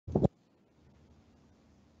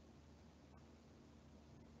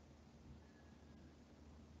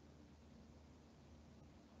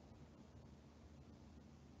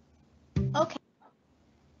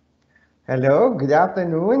Hello, good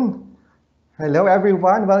afternoon. Hello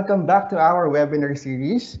everyone, welcome back to our webinar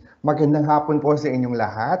series. Magandang hapon po sa inyong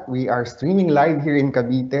lahat. We are streaming live here in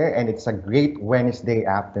Cavite and it's a great Wednesday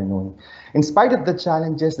afternoon. In spite of the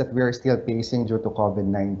challenges that we are still facing due to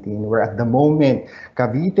COVID-19, where at the moment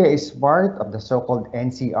Cavite is part of the so-called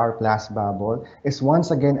NCR plus bubble, is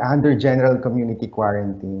once again under general community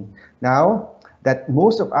quarantine. Now that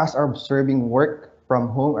most of us are observing work from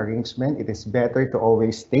home arrangement, it is better to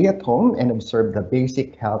always stay at home and observe the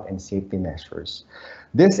basic health and safety measures.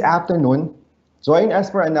 This afternoon, join us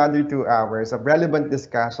for another 2 hours of relevant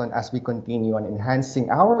discussion as we continue on enhancing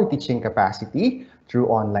our teaching capacity through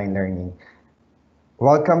online learning.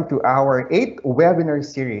 Welcome to our 8th webinar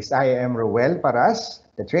series. I am Roel Paras,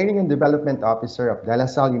 the Training and Development Officer of De La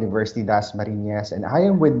Salle University Das Marinas, and I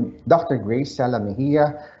am with Dr. Grace Sala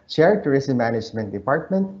Mejia, Chair Tourism Management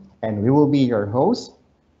Department, and we will be your host,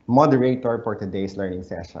 moderator for today's learning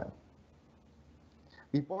session.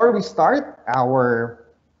 Before we start our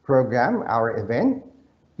program, our event,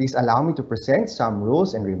 please allow me to present some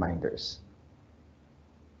rules and reminders.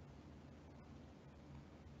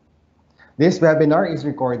 This webinar is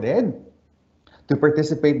recorded. To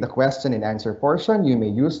participate in the question and answer portion, you may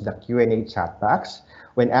use the Q&A chat box.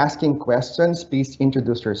 When asking questions, please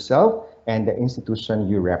introduce yourself and the institution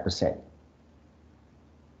you represent.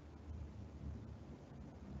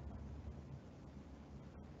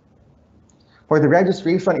 For the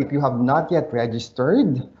registration, if you have not yet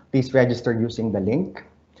registered, please register using the link.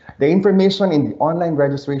 The information in the online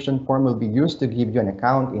registration form will be used to give you an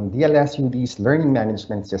account in DLSU-D's Learning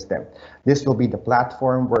Management System. This will be the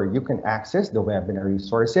platform where you can access the webinar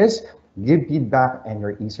resources, give feedback, and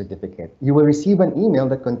your e-certificate. You will receive an email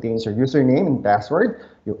that contains your username and password.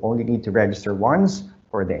 You only need to register once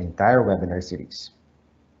for the entire webinar series.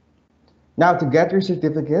 Now, to get your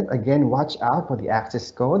certificate, again, watch out for the access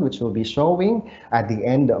code, which will be showing at the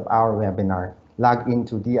end of our webinar. Log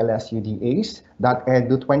into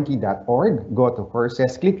dlsudace.edu20.org, go to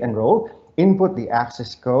courses, click enroll, input the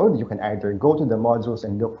access code. You can either go to the modules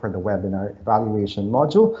and look for the webinar evaluation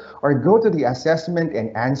module, or go to the assessment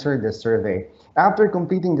and answer the survey. After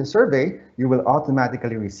completing the survey, you will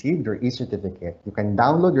automatically receive your e-certificate. You can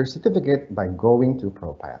download your certificate by going to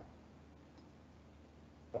Profile.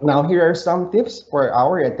 Now, here are some tips for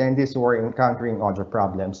our attendees who are encountering audio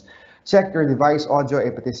problems. Check your device audio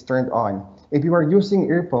if it is turned on. If you are using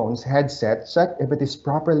earphones, headset, check if it is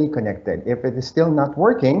properly connected. If it is still not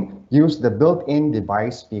working, use the built-in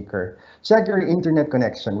device speaker. Check your internet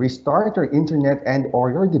connection. Restart your internet and/or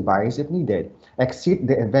your device if needed. Exit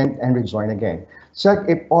the event and rejoin again. Check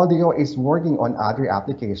if audio is working on other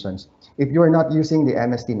applications. If you are not using the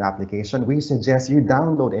MS Team application, we suggest you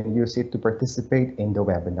download and use it to participate in the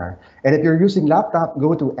webinar. And if you're using laptop,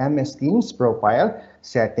 go to MS Teams profile,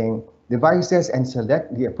 setting, devices, and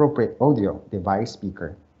select the appropriate audio device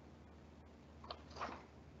speaker.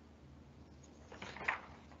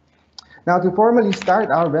 Now, to formally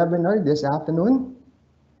start our webinar this afternoon,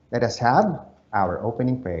 let us have our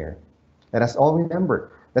opening prayer. Let us all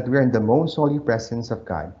remember that we are in the most holy presence of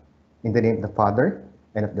God. In the name of the Father,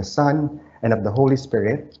 and of the Son, and of the Holy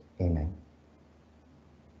Spirit. Amen.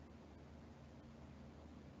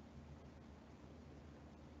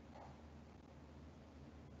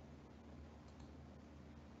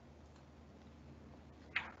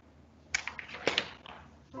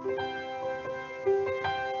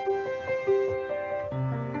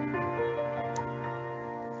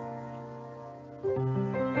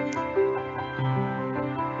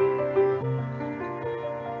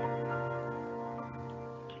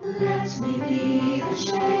 Let me be the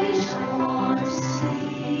change I want to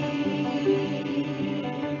see,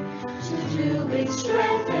 to do with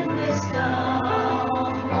strength and wisdom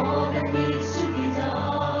all that needs to be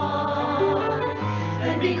done,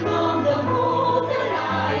 and become the hope that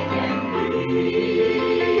I can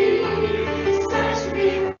be. Set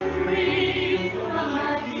me free from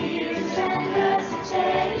my fears and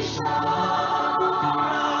hesitation.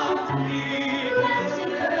 Let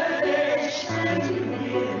encourage and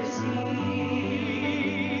humility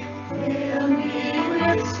fill me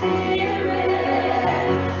with spirit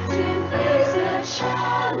to face the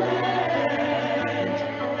challenge.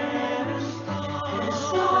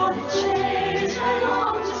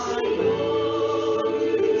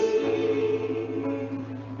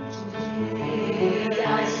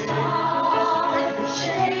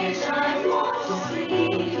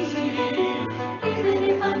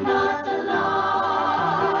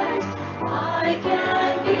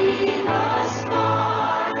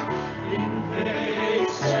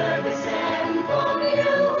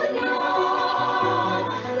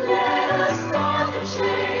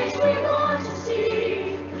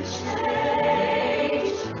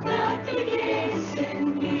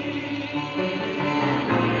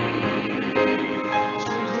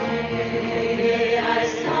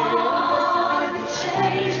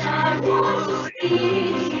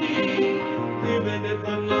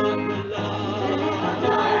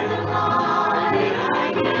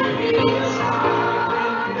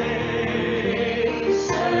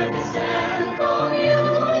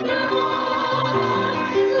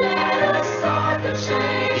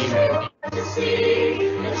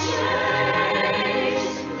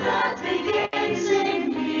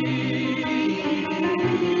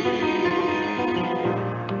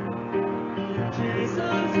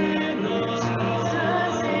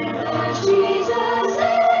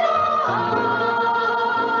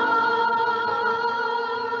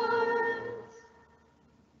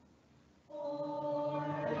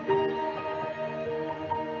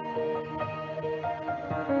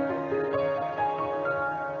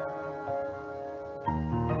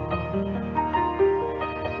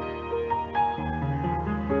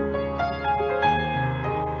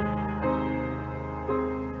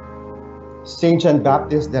 Saint John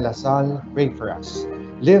Baptist de la Salle, pray for us.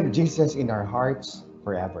 Live Jesus in our hearts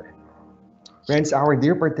forever. Friends, our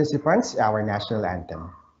dear participants, our national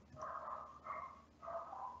anthem.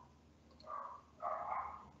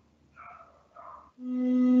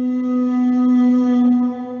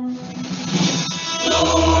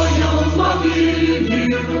 Tayong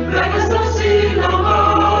magiging rekas ng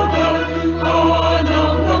silanganan,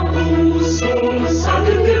 hanap ng puso sa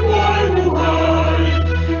dibdib ay buhay.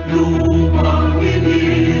 Lumang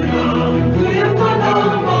inilang, kuya pa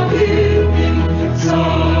ng mag-ibig, sa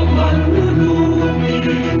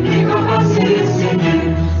manluluming,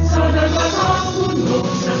 ikakasisingin, sa dagat ang bundok,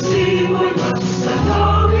 sa simoy at sa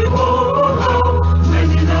langit o bakaw, may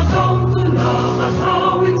tinatang tulak at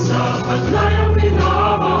hawig sa katlayang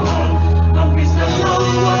minamahal. Ang bislang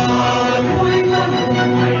ng wataan mo'y ganun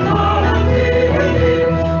ay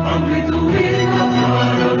naratinig, ang bituin at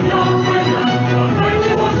karagyan kailan ka may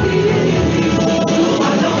liwatinig.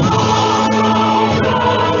 Lumalang araw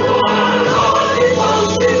ng walang ibang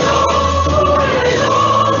sinabi ay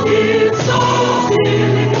langit sa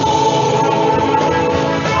piling mo.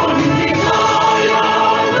 Ang hindi kaya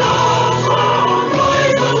ng pagkay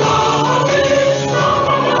lalapit na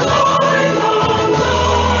mamatay lang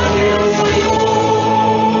dahil sa'yo.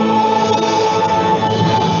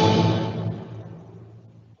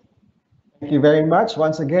 Thank you very much.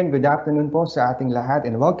 Once again, good afternoon po sa ating lahat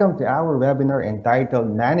and welcome to our webinar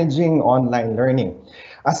entitled Managing Online Learning.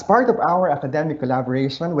 As part of our academic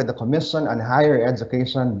collaboration with the Commission on Higher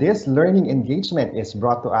Education, this learning engagement is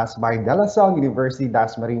brought to us by De La Salle University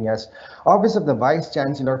Dasmariñas Office of the Vice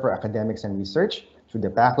Chancellor for Academics and Research through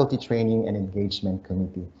the Faculty Training and Engagement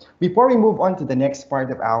Committee. Before we move on to the next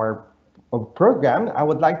part of our program, I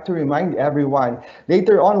would like to remind everyone,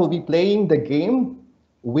 later on we'll be playing the game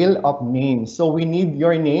Wheel of Names. So we need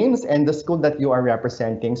your names and the school that you are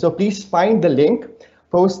representing. So please find the link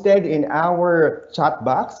posted in our chat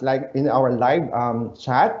box, like in our live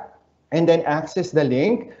chat, and then access the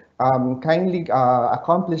link. Kindly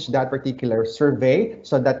accomplish that particular survey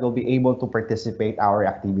so that we'll be able to participate our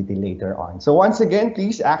activity later on. So once again,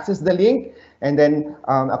 please access the link and then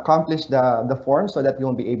accomplish the form so that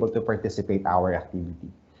you'll be able to participate our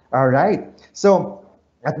activity. All right. So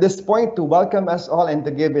at this point, to welcome us all and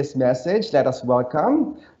to give his message, let us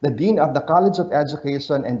welcome the Dean of the College of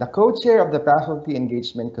Education and the Co-Chair of the Faculty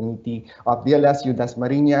Engagement Committee of DLSU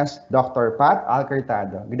Dasmariñas, Dr. Pat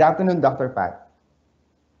Alcartado. Good afternoon, Dr. Pat.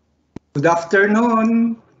 Good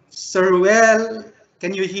afternoon, Sir Well.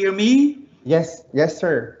 Can you hear me? Yes,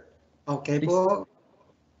 sir. Okay po.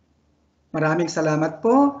 Maraming salamat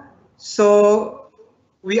po. So,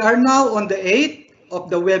 we are now on the 8th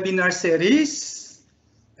of the webinar series.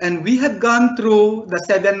 And we have gone through the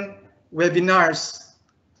 7 webinars,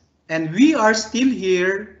 and we are still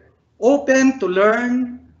here, open to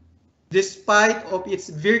learn despite of its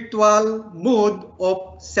virtual mode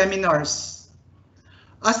of seminars.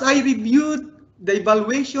 As I reviewed the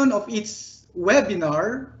evaluation of its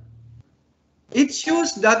webinar, it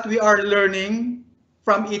shows that we are learning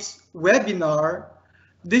from its webinar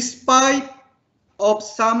despite of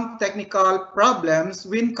some technical problems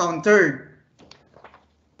we encountered.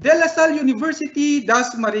 De La Salle University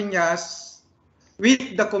Dasmariñas,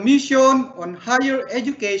 with the Commission on Higher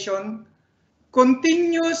Education,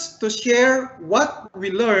 continues to share what we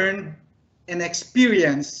learned and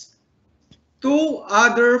experienced to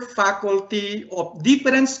other faculty of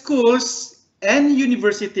different schools and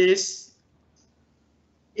universities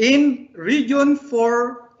in Region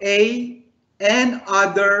 4A and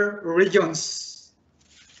other regions.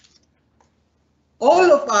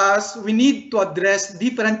 All of us, we need to address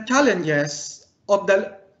different challenges of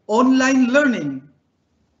the online learning.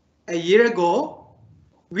 A year ago,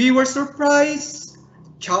 we were surprised,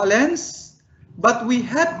 challenged, but we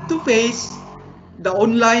had to face the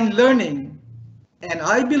online learning. And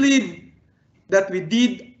I believe that we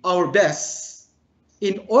did our best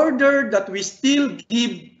in order that we still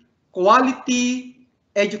give quality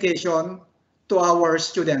education to our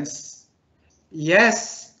students.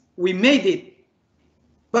 Yes, we made it.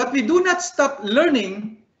 But we do not stop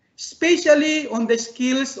learning, especially on the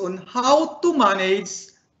skills on how to manage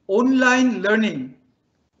online learning.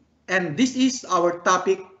 And this is our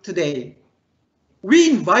topic today.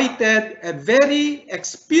 We invited a very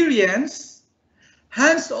experienced,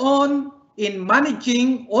 hands-on in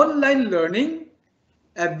managing online learning,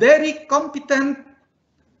 a very competent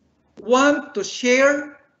one to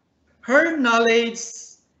share her knowledge,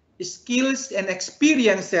 skills, and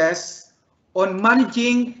experiences on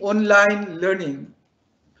managing online learning.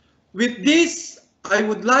 With this, I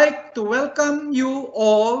would like to welcome you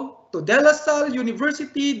all to De La Salle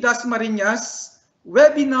University Dasmariñas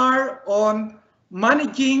webinar on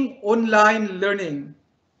managing online learning.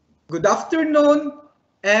 Good afternoon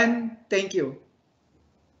and thank you.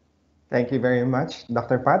 Thank you very much,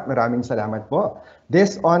 Dr. Pat. Maraming salamat po.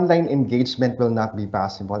 This online engagement will not be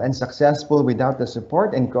possible and successful without the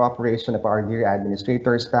support and cooperation of our dear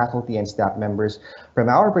administrators, faculty, and staff members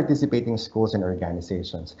from our participating schools and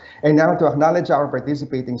organizations. And now to acknowledge our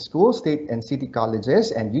participating schools, state and city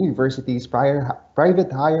colleges, and universities,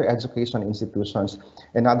 private higher education institutions,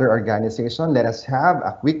 and other organizations, let us have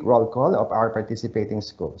a quick roll call of our participating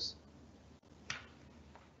schools.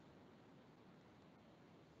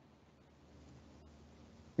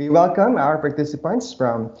 We welcome our participants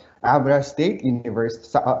from Abra State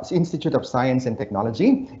Institute of Science and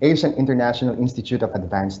Technology, Asian International Institute of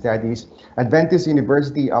Advanced Studies, Adventist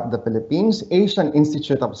University of the Philippines, Asian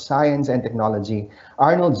Institute of Science and Technology,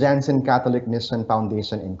 Arnold Janssen Catholic Mission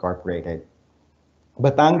Foundation Incorporated.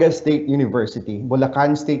 Batangas State University,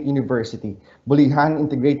 Bulacan State University, Bulihan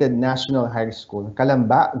Integrated National High School,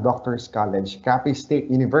 Calamba Doctors College, Capiz State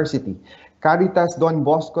University, Caritas Don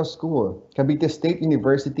Bosco School, Cavite State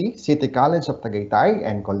University, City College of Tagaytay,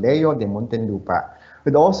 and Colegio de Muntinlupa.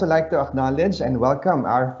 We'd also like to acknowledge and welcome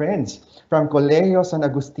our friends from Colegio San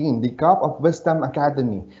Agustin, the Cup of Wisdom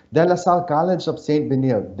Academy, De La Salle College of St.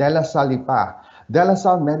 Benil, De La Salle Lipa, De La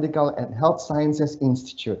Salle Medical and Health Sciences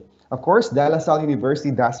Institute, of course, De La Salle University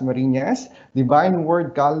Dasmariñas, Divine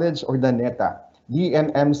Word College Urdaneta,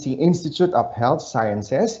 DMMC Institute of Health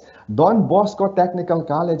Sciences, Don Bosco Technical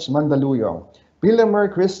College Mandaluyong,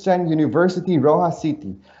 Pilamer Christian University Rojas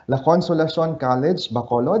City, La Consolacion College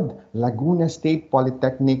Bacolod, Laguna State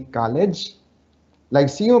Polytechnic College,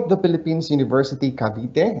 Lyceum of the Philippines University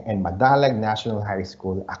Cavite, and Madalag National High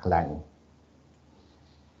School Aklan.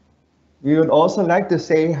 We would also like to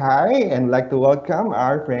say hi and like to welcome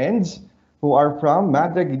our friends who are from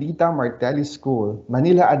Madre Gidita Martelli School,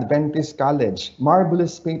 Manila Adventist College,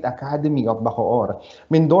 Marvelous Faith Academy of Bacoor,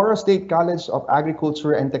 Mindoro State College of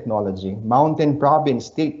Agriculture and Technology, Mountain Province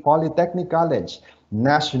State Polytechnic College,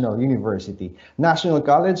 National University, National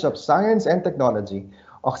College of Science and Technology,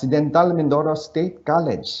 Occidental Mindoro State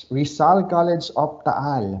College, Rizal College of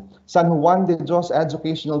Taal, San Juan de Dios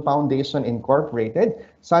Educational Foundation Incorporated,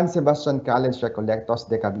 San Sebastian College Recollectos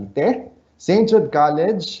de Cavite, St. Jude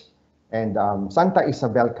College, and Santa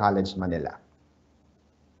Isabel College, Manila.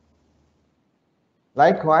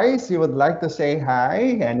 Likewise, we would like to say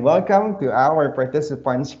hi and welcome to our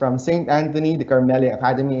participants from St. Anthony de Carmeli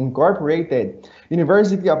Academy Incorporated,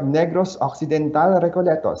 University of Negros Occidental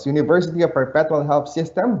Recoletos, University of Perpetual Health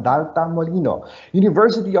System, Dalta Molino,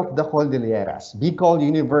 University of the Cordilleras, Bicol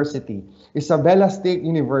University, Isabela State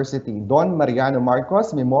University, Don Mariano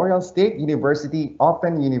Marcos Memorial State University,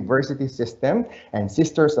 Open University System, and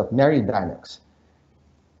Sisters of Mary Danux.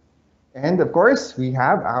 And of course, we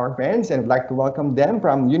have our friends and would like to welcome them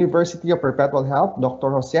from University of Perpetual Health,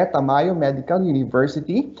 Dr. Jose Tamayo Medical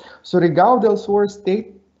University, Surigao del Sur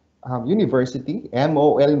State University,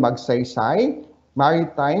 MOL Magsaysay,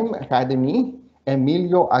 Maritime Academy,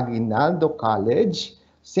 Emilio Aguinaldo College,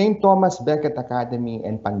 St. Thomas Becket Academy,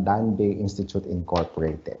 and Pandan Bay Institute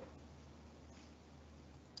Incorporated.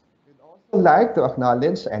 We'd also like to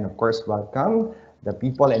acknowledge and of course welcome the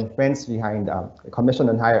people and friends behind the Commission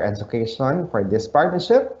on Higher Education for this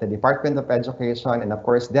partnership, the Department of Education, and of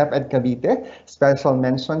course, DepEd Cavite. Special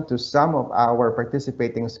mention to some of our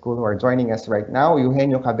participating schools who are joining us right now,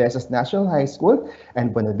 Eugenio Cabezas National High School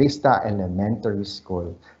and Bonavista Elementary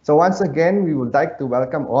School. So once again, we would like to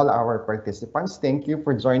welcome all our participants. Thank you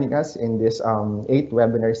for joining us in this 8th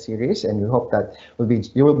webinar series, and we hope that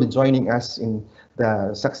you will be joining us in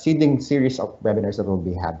the succeeding series of webinars that we'll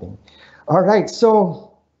be having. All right,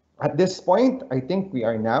 so at this point, I think we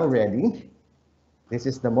are now ready. This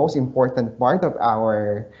is the most important part of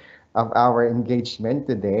our engagement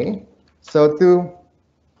today. So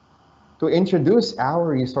to introduce our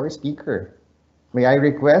resource speaker, may I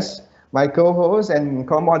request my co-host and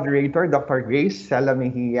co-moderator, Dr. Grace Sala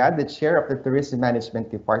Mejia, the chair of the Tourism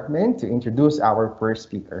Management Department, to introduce our first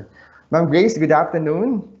speaker. Ma'am Grace, good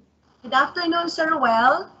afternoon. Good afternoon, Sir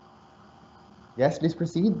Well. Yes, please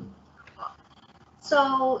proceed.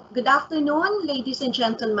 So, good afternoon, ladies and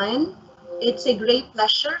gentlemen. It's a great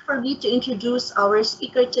pleasure for me to introduce our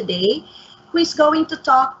speaker today, who is going to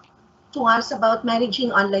talk to us about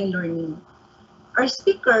managing online learning. Our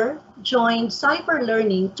speaker joined Cyber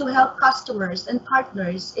Learning to help customers and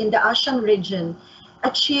partners in the ASEAN region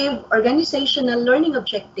achieve organizational learning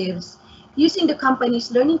objectives using the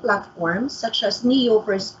company's learning platforms such as NEO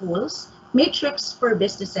for schools, Matrix for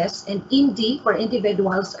businesses, and Indie for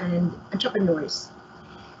individuals and entrepreneurs.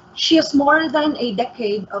 She has more than a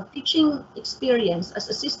decade of teaching experience as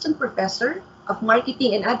assistant professor of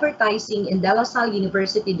marketing and advertising in De La Salle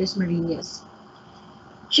University des Marinas.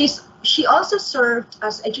 She also served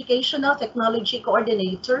as educational technology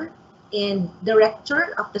coordinator and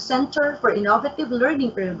director of the Center for Innovative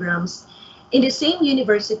Learning Programs in the same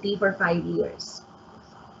university for 5 years.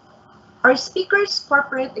 Our speakers'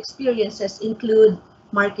 corporate experiences include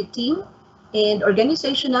marketing and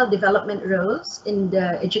organizational development roles in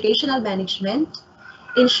the educational management,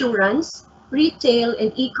 insurance, retail,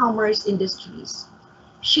 and e-commerce industries.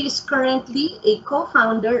 She is currently a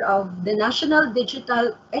co-founder of the National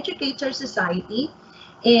Digital Educator Society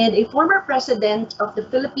and a former president of the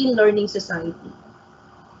Philippine Learning Society.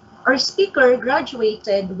 Our speaker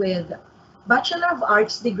graduated with Bachelor of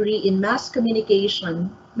Arts degree in Mass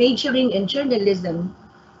Communication, majoring in journalism,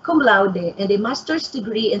 cum laude, and a master's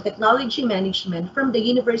degree in technology management from the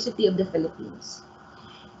University of the Philippines.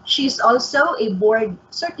 She is also a board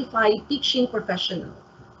certified teaching professional.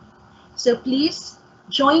 So please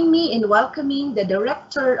join me in welcoming the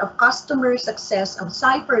Director of Customer Success of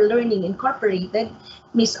Cypher Learning Incorporated,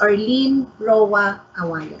 Ms. Arlene Roa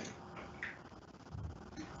Awayan.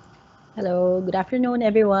 Hello, good afternoon,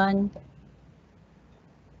 everyone.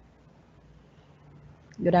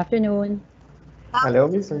 Good afternoon. Hello,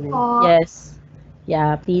 Miss Arlene. Yes.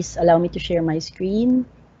 Yeah, please allow me to share my screen.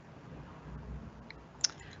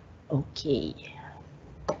 Okay.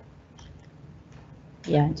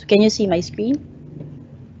 Yeah, so can you see my screen?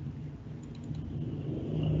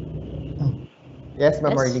 Yes,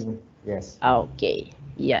 Ma'am Yes. Arlene. Yes. Okay.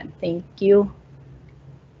 Yeah, thank you.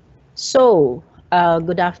 So,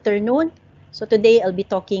 good afternoon. So today I'll be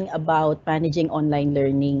talking about managing online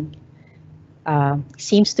learning.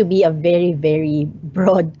 Seems to be a very, very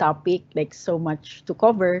broad topic, like so much to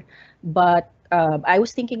cover. But I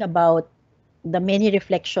was thinking about the many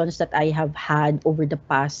reflections that I have had over the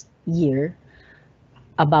past year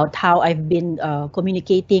about how I've been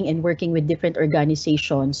communicating and working with different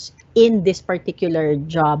organizations in this particular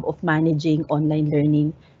job of managing online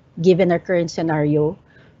learning, given our current scenario.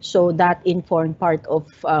 So that informed part of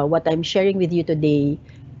what I'm sharing with you today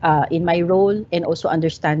in my role, and also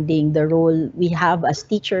understanding the role we have as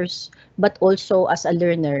teachers, but also as a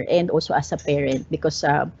learner and also as a parent, because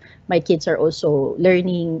my kids are also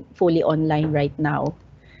learning fully online right now.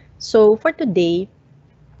 So for today,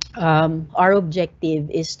 our objective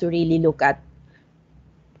is to really look at,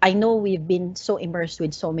 I know we've been so immersed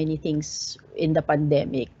with so many things in the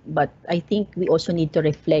pandemic, but I think we also need to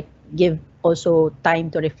reflect, give also time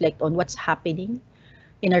to reflect on what's happening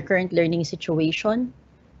in our current learning situation,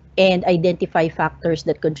 and identify factors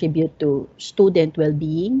that contribute to student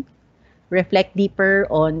well-being, reflect deeper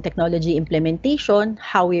on technology implementation,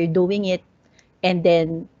 how we're doing it, and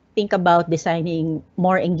then think about designing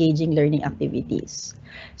more engaging learning activities.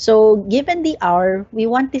 So given the hour, we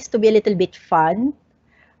want this to be a little bit fun.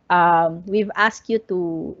 We've asked you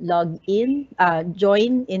to log in,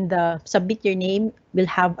 join in the submit your name. We'll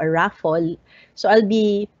have a raffle. So I'll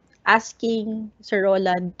be asking Sir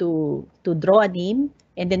Roland to draw a name,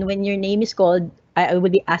 and then when your name is called, I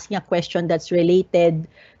will be asking a question that's related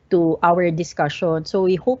to our discussion. So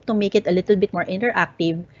we hope to make it a little bit more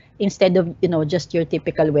interactive instead of just your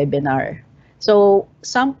typical webinar. So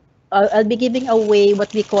I'll be giving away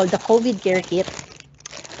what we call the COVID care kit.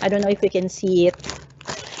 I don't know if you can see it.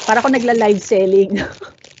 Para ko nagla-live selling.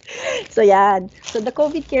 So yan. So the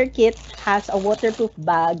COVID care kit has a waterproof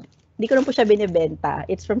bag. Hindi ko lang po siya binibenta.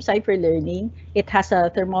 It's from Cypher Learning. It has a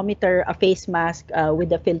thermometer, a face mask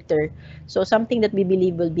with a filter. So something that we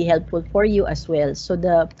believe will be helpful for you as well. So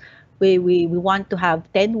we want to have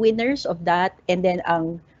 10 winners of that, and then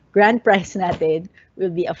ang grand prize natin will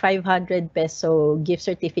be a 500 peso gift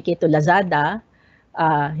certificate to Lazada.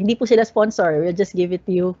 Hindi po sila sponsor. We'll just give it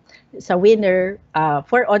to you sa winner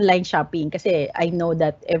for online shopping, kasi I know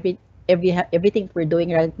that everything we're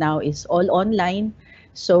doing right now is all online.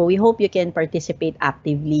 So we hope you can participate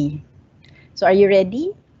actively. So are you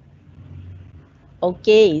ready?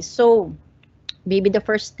 Okay, so maybe the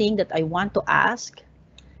first thing that I want to ask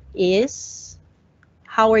is,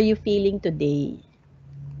 how are you feeling today?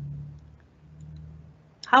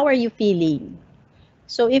 How are you feeling?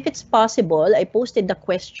 So if it's possible, I posted the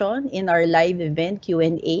question in our live event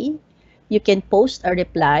Q&A. You can post a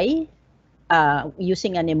reply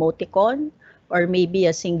using an emoticon or maybe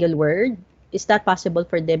a single word. Is that possible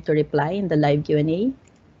for them to reply in the live Q&A?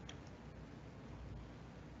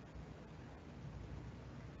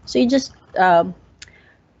 So you just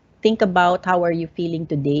think about how are you feeling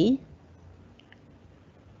today.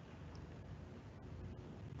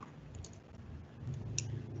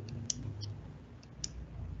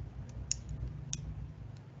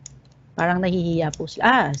 Parang nahihiya po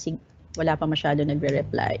sila. Wala pa masyado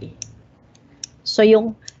nagre-reply. So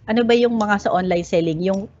yung, ano ba yung mga sa online selling?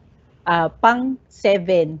 Yung pang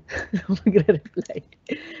 7 magre-reply.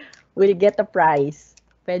 Will get a prize.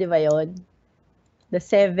 Pwede ba yun? The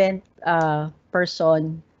 7th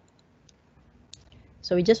person.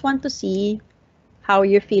 So we just want to see how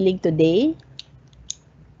you're feeling today.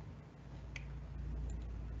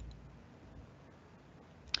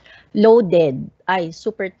 Loaded. Ay,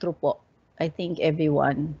 super true po. I think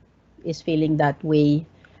everyone is feeling that way.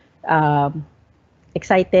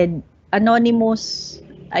 Excited. Anonymous,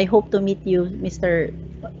 I hope to meet you, Mr.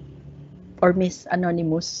 or Miss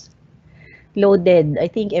Anonymous. Loaded. I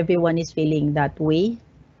think everyone is feeling that way.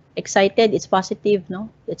 Excited, it's positive, no?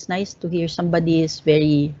 It's nice to hear somebody is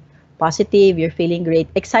very positive, you're feeling great.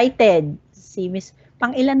 Excited. Si Miss,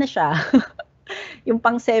 pang ilan na siya? Yung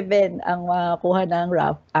pang 7 ang makuha ng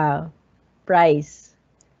prize.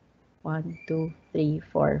 1, 2, 3,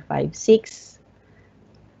 4, 5, 6.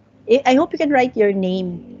 I hope you can write your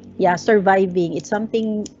name. Yeah, surviving. It's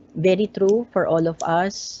something very true for all of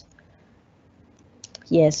us.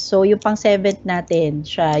 Yes, so yung pang 7th natin,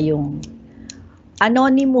 siya yung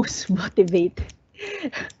anonymous motivate.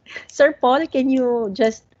 Sir Paul, can you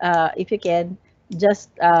just, if you can, just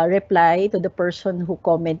reply to the person who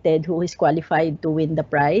commented who is qualified to win the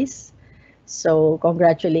prize? So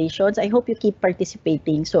congratulations. I hope you keep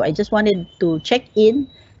participating. So I just wanted to check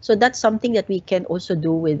in. So that's something that we can also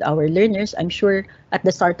do with our learners. I'm sure at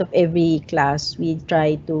the start of every class, we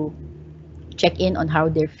try to check in on how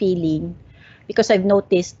they're feeling. Because I've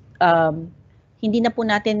noticed, hindi na po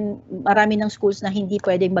natin, marami ng schools na hindi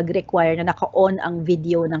pwedeng mag-require na naka-on ang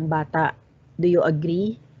video ng bata. Do you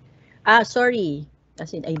agree? Sorry.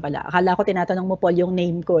 As in, ay pala. Akala ko tinatanong mo, Paul, yung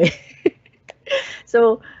name ko eh.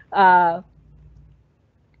 So,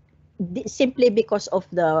 simply because of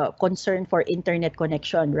the concern for internet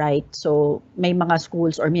connection, right? So, may mga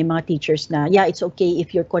schools or may mga teachers na, yeah, it's okay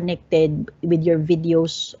if you're connected with your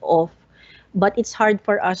videos off, but it's hard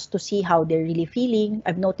for us to see how they're really feeling.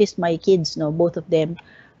 I've noticed my kids, no, both of them,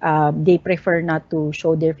 they prefer not to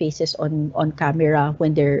show their faces on camera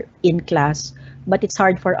when they're in class, but it's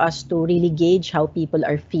hard for us to really gauge how people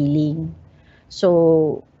are feeling.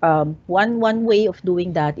 So one way of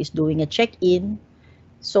doing that is doing a check-in.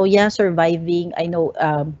 So yeah, surviving. I know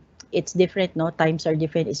it's different, no? Times are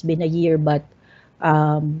different. It's been a year, but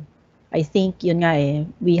I think yun nga eh,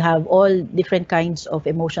 we have all different kinds of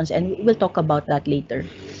emotions and we'll talk about that later.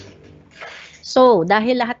 So,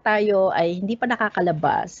 dahil lahat tayo ay hindi pa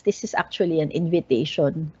nakakalabas, this is actually an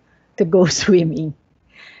invitation to go swimming.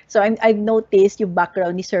 So, I've noticed yung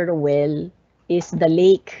background ni Sir Roel is the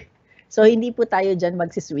lake. So, hindi po tayo dyan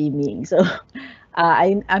magsiswimming. So,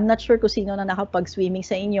 I'm not sure kung sino na nakapag-swimming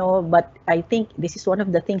sa inyo, but I think this is one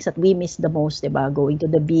of the things that we miss the most, diba? Going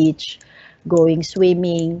to the beach, going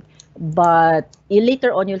swimming. But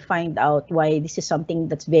later on, you'll find out why this is something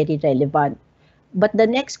that's very relevant. But the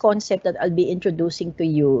next concept that I'll be introducing to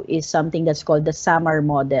you is something that's called the SAMR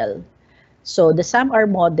model. So the SAMR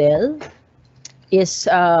model is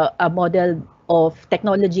a model of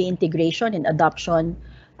technology integration and adoption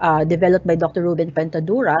developed by Dr. Ruben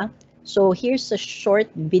Pentadura. So here's a short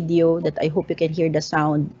video that I hope you can hear the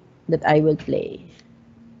sound that I will play.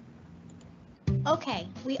 Okay,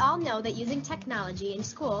 we all know that using technology in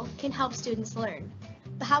school can help students learn.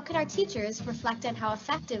 But how can our teachers reflect on how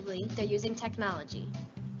effectively they're using technology?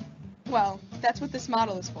 Well, that's what this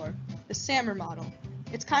model is for, the SAMR model.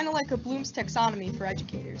 It's kind of like a Bloom's taxonomy for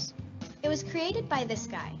educators. It was created by this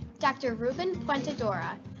guy, Dr. Ruben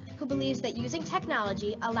Puentedora, who believes that using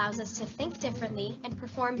technology allows us to think differently and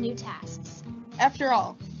perform new tasks. After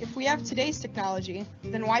all, if we have today's technology,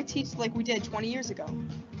 then why teach like we did 20 years ago?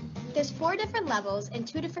 There's 4 different levels and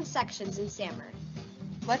 2 different sections in SAMR.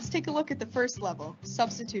 Let's take a look at the first level,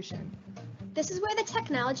 substitution. This is where the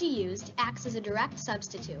technology used acts as a direct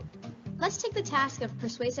substitute. Let's take the task of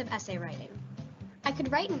persuasive essay writing. I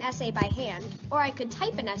could write an essay by hand, or I could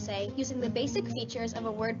type an essay using the basic features of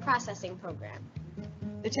a word processing program.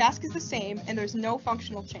 The task is the same and there's no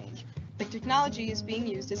functional change. The technology is being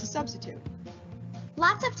used as a substitute.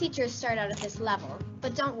 Lots of teachers start out at this level,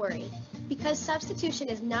 but don't worry, because substitution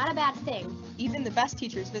is not a bad thing. Even the best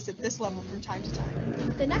teachers visit this level from time to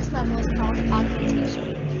time. The next level is called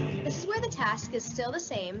augmentation. This is where the task is still the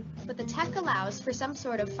same, but the tech allows for some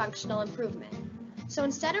sort of functional improvement. So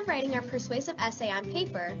instead of writing our persuasive essay on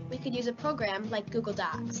paper, we could use a program like Google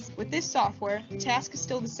Docs. With this software, the task is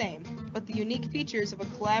still the same, but the unique features of a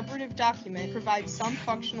collaborative document provide some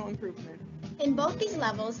functional improvement. In both these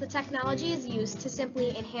levels, the technology is used to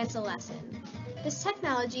simply enhance a lesson. This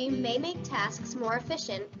technology may make tasks more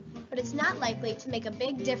efficient, but it's not likely to make a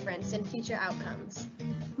big difference in future outcomes.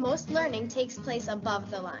 Most learning takes place above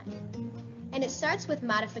the line, and it starts with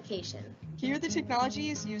modification. Here, the technology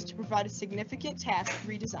is used to provide a significant task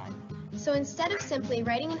redesign. So instead of simply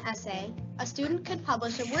writing an essay, a student could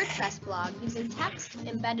publish a WordPress blog using text,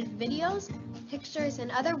 embedded videos, pictures, and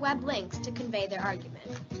other web links to convey their argument.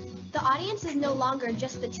 The audience is no longer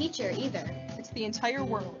just the teacher either. It's the entire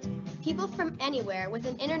world. People from anywhere with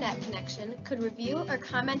an internet connection could review or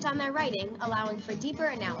comment on their writing, allowing for deeper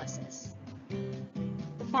analysis.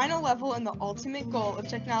 The final level and the ultimate goal of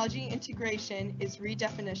technology integration is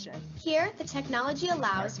redefinition. Here, the technology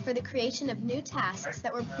allows for the creation of new tasks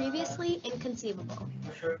that were previously inconceivable.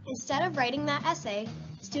 Instead of writing that essay,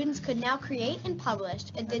 students could now create and publish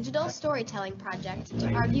a digital storytelling project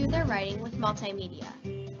to argue their writing with multimedia.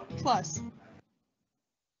 Plus,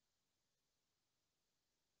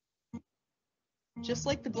 just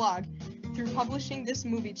like the blog, through publishing this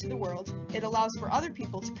movie to the world, it allows for other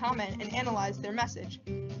people to comment and analyze their message.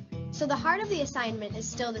 So the heart of the assignment is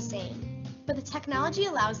still the same, but the technology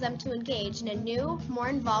allows them to engage in a new, more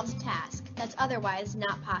involved task that's otherwise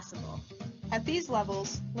not possible. At these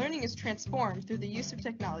levels, learning is transformed through the use of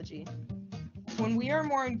technology. When we are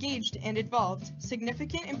more engaged and involved,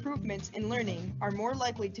 significant improvements in learning are more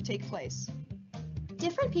likely to take place.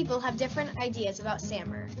 Different people have different ideas about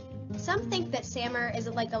SAMR. Some think that SAMR is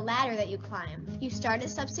like a ladder that you climb. You start at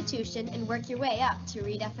substitution and work your way up to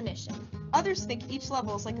redefinition. Others think each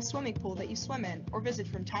level is like a swimming pool that you swim in or visit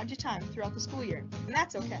from time to time throughout the school year, and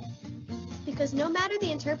that's okay. Because no matter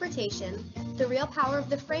the interpretation, the real power of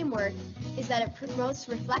the framework is that it promotes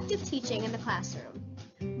reflective teaching in the classroom.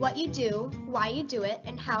 What you do, why you do it,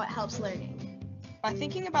 and how it helps learning. By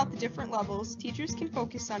thinking about the different levels, teachers can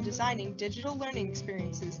focus on designing digital learning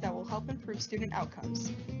experiences that will help improve student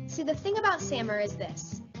outcomes. See, the thing about SAMR is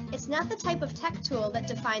this. It's not the type of tech tool that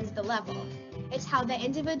defines the level. It's how the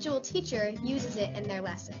individual teacher uses it in their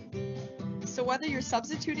lesson. So whether you're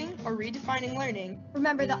substituting or redefining learning,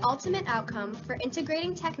 remember the ultimate outcome for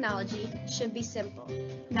integrating technology should be simple.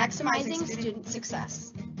 Maximizing student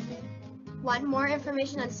success. Want more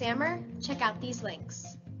information on SAMR? Check out these links.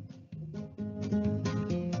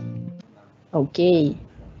 Okay.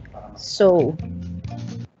 So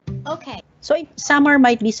SAMR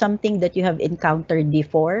might be something that you have encountered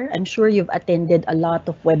before. I'm sure you've attended a lot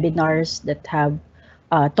of webinars that have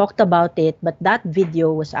talked about it, but that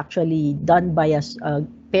video was actually done by a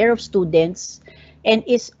pair of students and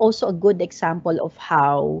is also a good example of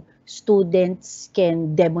how students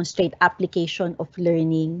can demonstrate application of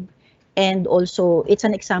learning, and also it's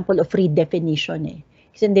an example of redefinition.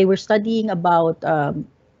 Because they were studying about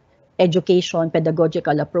education,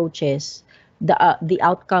 pedagogical approaches. The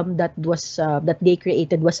outcome that they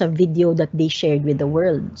created was a video that they shared with the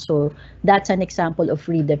world. So that's an example of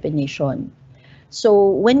redefinition. So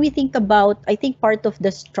when we think about, I think part of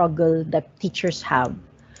the struggle that teachers have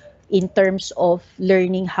in terms of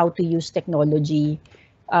learning how to use technology,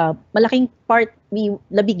 malaking part,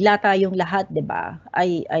 nabigla tayong lahat, di ba?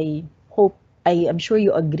 I'm sure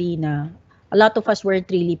you agree na a lot of us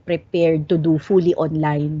weren't really prepared to do fully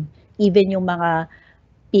online. Even yung mga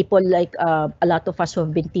people like a lot of us who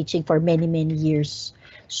have been teaching for many years.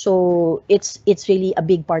 So it's really a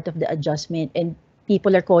big part of the adjustment, and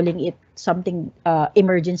people are calling it something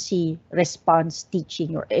emergency response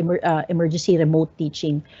teaching or emergency remote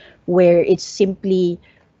teaching, where it's simply,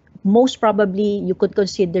 most probably you could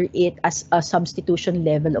consider it as a substitution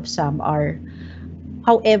level of SAMR.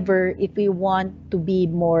 However, if we want to be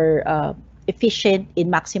more efficient in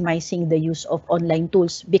maximizing the use of online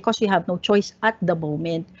tools, because we have no choice at the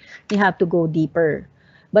moment, we have to go deeper.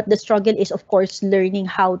 But the struggle is, of course, learning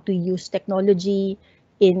how to use technology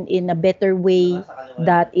in a better way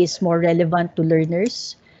that is more relevant to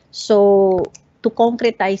learners. So to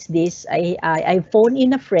concretize this, I phoned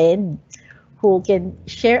in a friend who can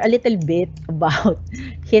share a little bit about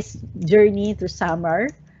his journey to SAMR.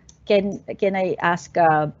 Can I ask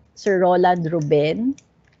Sir Roland Ruben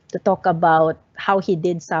to talk about how he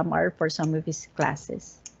did SAMR for some of his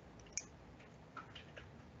classes?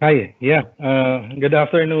 Hi, yeah. Good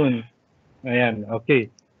afternoon. Ayan,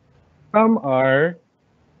 okay. SAMR,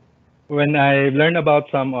 when I learned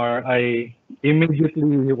about SAMR, I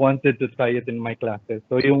immediately wanted to try it in my classes.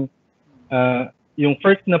 So yung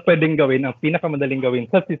first na pwedeng gawin, ang pinakamadaling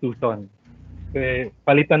gawin, substitution. Kasi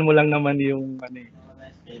palitan mo lang naman yung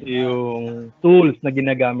tools na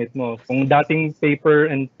ginagamit mo. Kung dating paper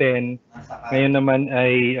and pen, ngayon naman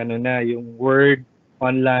ay yung Word,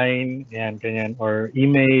 online, ayan, ganyan, or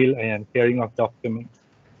email, ayan, sharing of documents.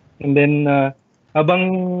 And then habang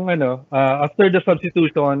after the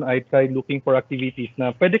substitution, I tried looking for activities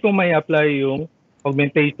na pwede kong may apply yung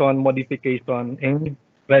augmentation, modification, and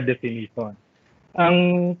redefinition. Ang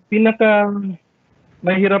pinaka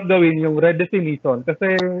mahirap gawin yung redefinition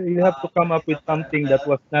kasi you have to come up with something that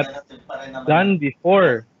was not done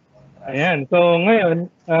before. Ayan. So ngayon,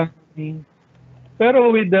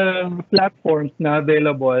 pero with the platforms na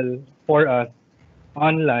available for us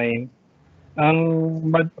online, ang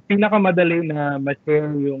pinakamadali na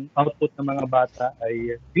ma-share yung output ng mga bata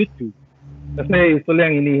ay YouTube. Kasi usually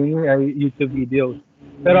ang hinihingi ay YouTube videos.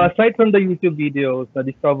 Pero aside from the YouTube videos,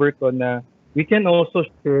 na-discover ko na we can also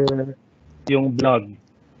share yung blog.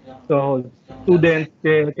 So students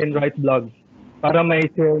can write blogs para may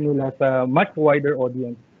share nila sa much wider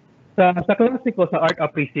audience. Sa klase ko sa art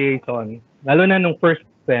appreciation, lalo na nung first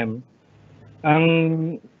sem, ang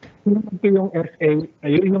yung SA,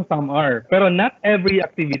 ayun yung some are. Pero not every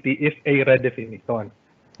activity is a redefinition.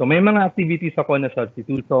 So may mga activities ako na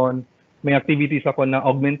substitution, may activities ako na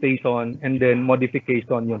augmentation, and then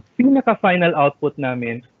modification. Yung pinaka-final output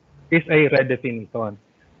namin is a redefinition.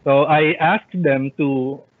 So I asked them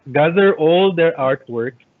to gather all their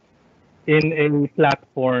artwork in a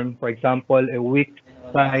platform, for example, a Wix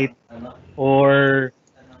site, or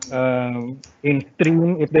in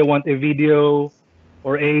stream if they want a video,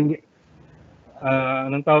 or a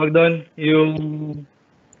anong tawag doon? Yung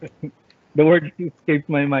the word escaped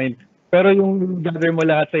my mind. Pero yung gather mo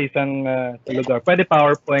lahat sa isang sa lugar. Pwede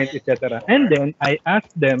PowerPoint, etc. And then I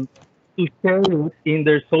asked them to share it in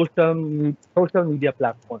their social media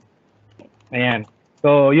platform. Ayan.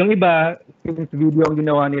 So yung iba, since video ang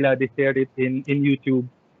ginawa nila, they shared it in YouTube.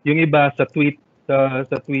 Yung iba sa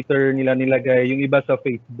sa Twitter nila nilagay, yung iba sa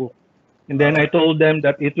Facebook. And then I told them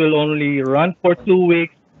that it will only run for 2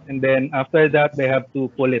 weeks, and then after that they have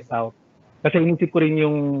to pull it out. Kasi inisip ko rin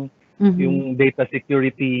yung data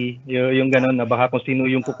security, yung gano'n na baka kung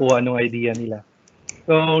sino yung kukuha ng idea nila.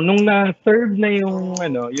 So nung na-serve na yung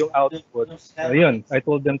yung output, ayun, I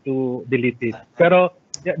told them to delete it. Pero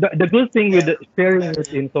the good thing with sharing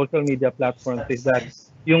it in social media platforms is that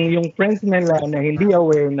yung friends nila na hindi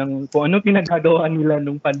aware ng kung ano pinagagawa nila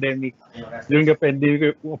nung pandemic, during the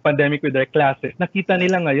pandemic with their classes, nakita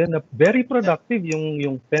nila ngayon na very productive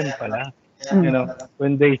yung STEM pala,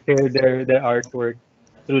 when they share their artwork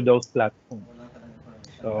through those platforms.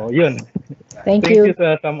 So yun. Thank you. Thank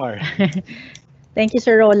you, Samar. Thank you,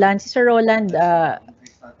 Sir Roland. Sir Roland,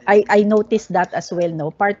 I noticed that as well.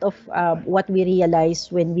 No, part of what we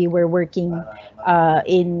realized when we were working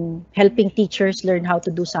in helping teachers learn how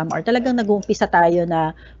to do some art, talagang nag-uumpisa tayo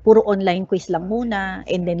na puro online quiz lang muna,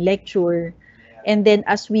 and then lecture. And then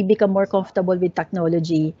as we become more comfortable with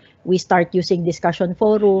technology, we start using discussion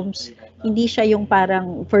forums. Hindi siya yung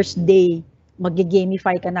parang first day,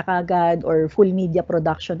 mag-gamify ka na kagad or full media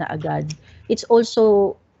production na agad. It's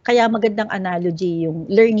also, kaya magandang analogy yung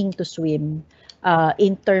learning to swim.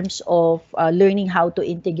 In terms of learning how to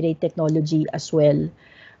integrate technology as well.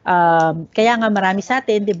 Kaya nga marami sa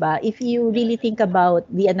atin, di ba, if you really think about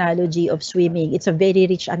the analogy of swimming, it's a very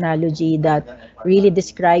rich analogy that really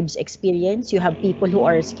describes experience. You have people who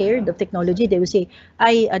are scared of technology. They will say,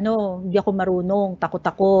 ay, hindi ako marunong, takot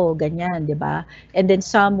ako, ganyan, di ba? And then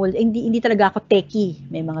some will, hindi talaga ako techie,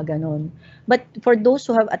 may mga ganon. But for those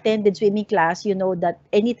who have attended swimming class, you know that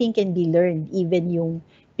anything can be learned, even yung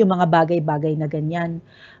mga bagay-bagay na ganyan.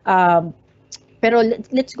 Pero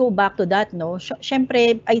let's go back to that, no?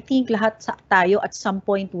 Syempre, I think lahat tayo at some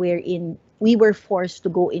point wherein we were forced to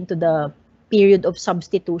go into the period of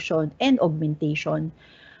substitution and augmentation.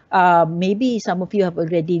 Maybe some of you have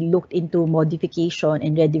already looked into modification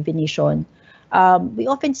and redefinition. We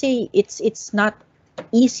often say it's not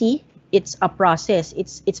easy, it's a process,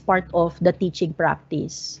 it's part of the teaching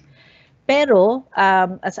practice. Pero,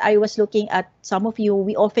 as I was looking at some of you,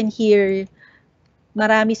 we often hear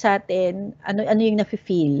marami sa atin, ano yung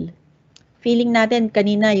nafe-feel. Feeling natin,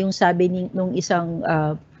 kanina yung sabi nung isang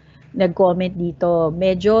nag-comment dito,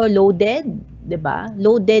 medyo loaded, di ba?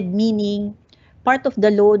 Loaded meaning, part of the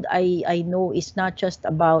load I know is not just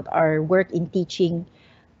about our work in teaching,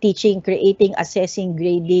 creating, assessing,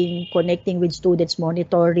 grading, connecting with students,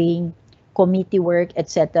 monitoring, committee work,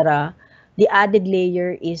 etc. The added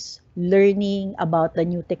layer is learning about the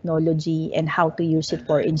new technology and how to use it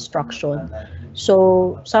for instruction.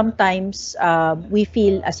 So sometimes we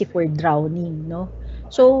feel as if we're drowning, no?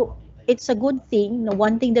 So it's a good thing. No,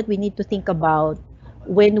 one thing that we need to think about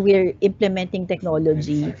when we're implementing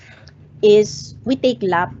technology is we take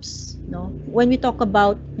laps, no? When we talk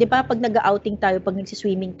about, di ba, pag nag-outing tayo, pag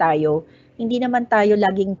nagsiswimming tayo, hindi naman tayo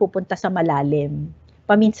laging pupunta sa malalim.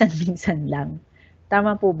 Paminsan-minsan lang.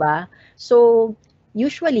 Tama po ba? So,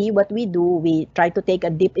 usually, what we do, we try to take a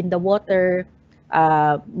dip in the water,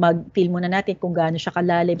 mag-feel muna natin kung gaano siya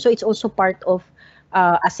kalalim. So, it's also part of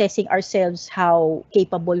assessing ourselves how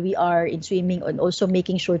capable we are in swimming and also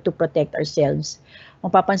making sure to protect ourselves.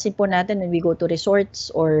 Mapapansin po natin when we go to resorts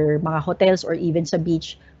or mga hotels or even sa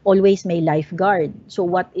beach, always may lifeguard. So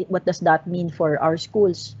what does that mean for our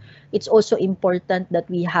schools? It's also important that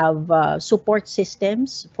we have support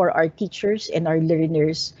systems for our teachers and our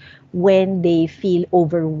learners when they feel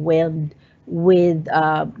overwhelmed with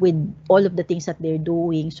all of the things that they're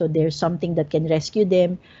doing. So there's something that can rescue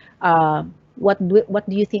them. What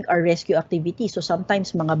do you think are rescue activities? So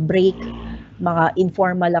sometimes mga break, mga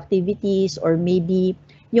informal activities, or maybe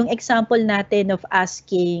yung example natin of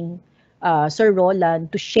asking Sir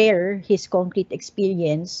Roland to share his concrete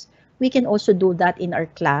experience, we can also do that in our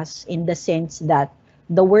class in the sense that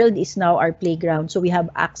the world is now our playground. So we have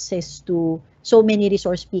access to so many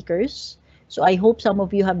resource speakers. So I hope some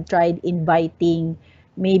of you have tried inviting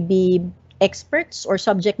maybe experts or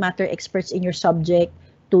subject matter experts in your subject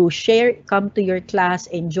to share, come to your class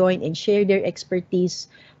and join and share their expertise.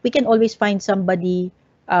 We can always find somebody,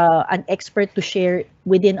 an expert to share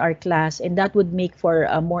within our class, and that would make for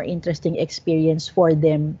a more interesting experience for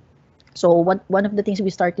them. So one of the things we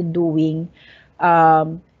started doing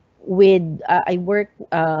with I work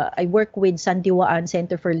with Santiwaan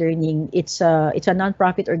Center for Learning. It's a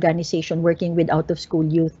nonprofit organization working with out of school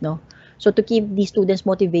youth, no. So to keep these students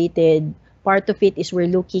motivated, part of it is we're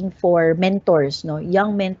looking for mentors, no,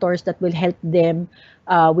 young mentors that will help them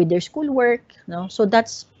with their schoolwork, no. So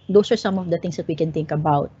those are some of the things that we can think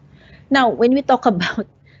about. Now, when we talk about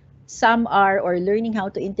some are or learning how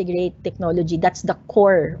to integrate technology, that's the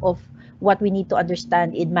core of what we need to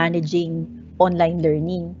understand in managing online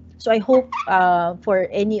learning. So I hope for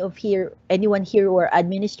anyone here who are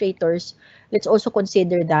administrators, let's also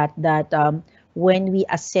consider that when we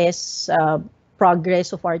assess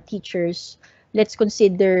progress of our teachers, let's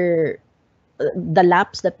consider the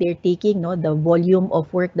laps that they're taking, no, the volume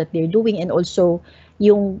of work that they're doing, and also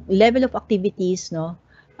yung level of activities, no.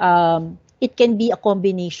 It can be a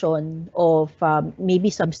combination of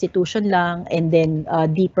maybe substitution lang and then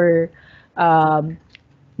deeper,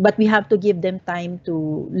 but we have to give them time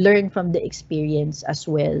to learn from the experience as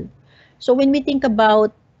well. So when we think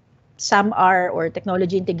about SAMR or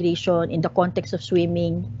technology integration in the context of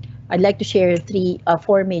swimming, I'd like to share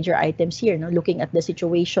four major items here, no? Looking at the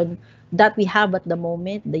situation that we have at the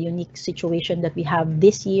moment, the unique situation that we have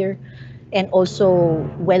this year, and also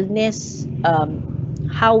wellness,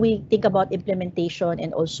 how we think about implementation,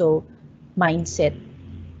 and also mindset.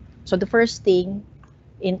 So the first thing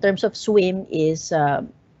in terms of swim is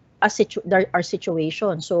our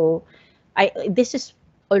situation. So this is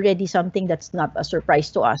already something that's not a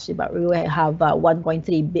surprise to us. But we have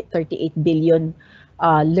 1.38 billion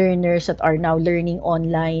learners that are now learning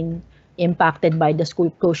online, impacted by the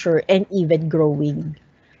school closure and even growing.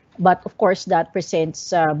 But of course, that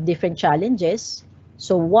presents different challenges.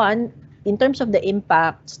 So one, in terms of the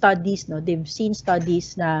impact, studies, no, they've seen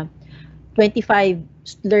studies na 25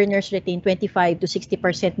 learners retain 25 to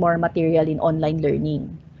 60% more material in online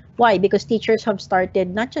learning. Why? Because teachers have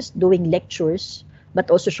started not just doing lectures,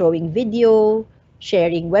 but also showing video,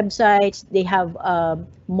 sharing websites. They have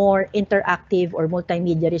more interactive or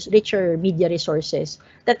multimedia, richer media resources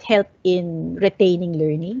that help in retaining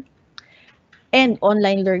learning. And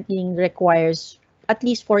online learning requires at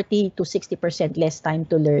least 40 to 60% less time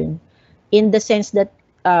to learn, in the sense that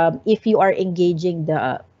if you are engaging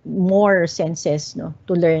the more senses, no,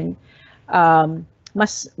 to learn,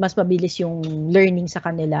 mas mabilis yung learning sa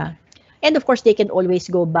kanila. And of course, they can always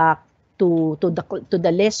go back to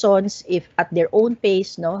the lessons if at their own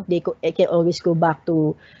pace, no. They can always go back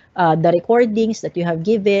to the recordings that you have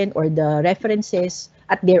given or the references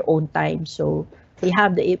at their own time. So they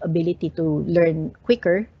have the ability to learn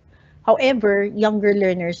quicker. However, younger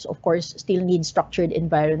learners, of course, still need structured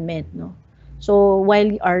environment, no. So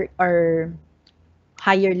while our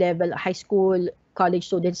higher level, high school, college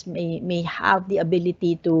students may have the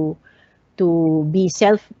ability to be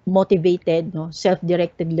self-motivated, no,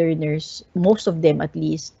 self-directed learners, most of them at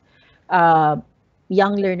least,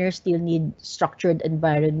 young learners still need structured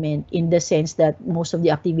environment, in the sense that most of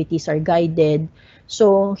the activities are guided.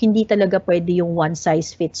 So hindi talaga pwede yung one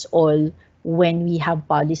size fits all when we have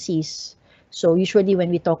policies. So usually when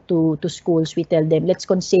we talk to schools, we tell them, let's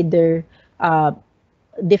consider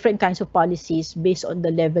different kinds of policies based on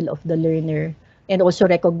the level of the learner, and also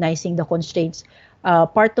recognizing the constraints.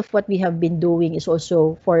 Part of what we have been doing is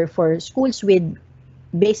also for schools with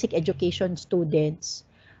basic education students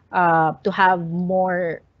to have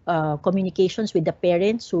more communications with the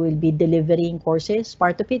parents who will be delivering courses.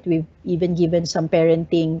 Part of it, we've even given some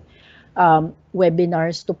parenting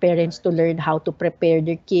webinars to parents to learn how to prepare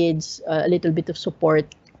their kids, a little bit of support,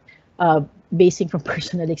 basing from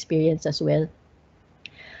personal experience as well.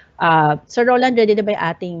 Sir Roland, ready na ba yung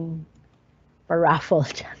ating pa-raffle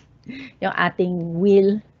dyan? Yung ating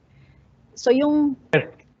wheel? So yung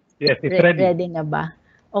Yes, it's ready. ready na ba?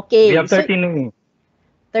 Okay. We have So 30 names.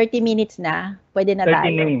 30 minutes na. Pwede na 30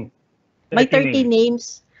 tayo. names. May 30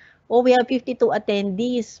 names. Oh, we have 52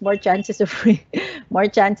 attendees. More chances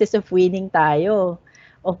of winning tayo.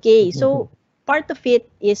 Okay, so part of it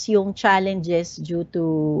is yung challenges due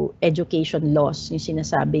to education loss, yung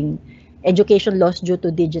sinasabing education loss due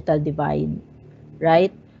to digital divide,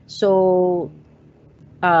 right? So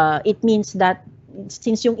it means that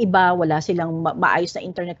since yung iba wala silang maayos na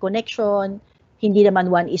internet connection, hindi naman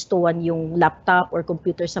 1:1 yung laptop or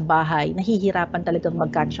computer sa bahay, nahihirapan talagang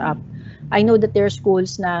mag-catch up. I know that there are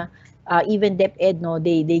schools na even DepEd, no,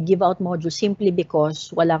 they give out modules simply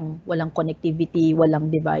because walang connectivity,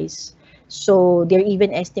 walang device. So they're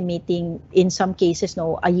even estimating in some cases,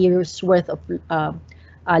 no, a year's worth of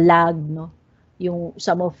lag, no, yung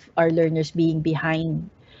some of our learners being behind.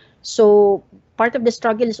 So part of the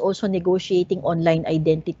struggle is also negotiating online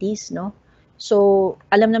identities, no. So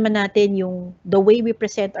alam naman natin yung the way we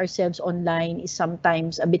present ourselves online is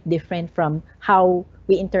sometimes a bit different from how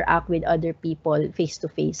we interact with other people face to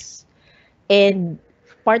face. And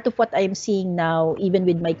part of what I'm seeing now, even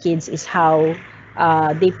with my kids, is how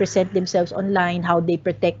they present themselves online, how they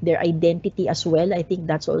protect their identity as well. I think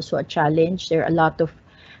that's also a challenge. There are a lot of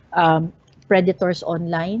predators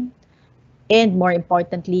online, and more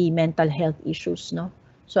importantly, mental health issues, no?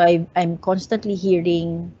 So I'm constantly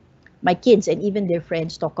hearing my kids and even their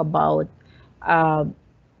friends talk about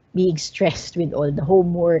being stressed with all the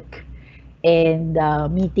homework and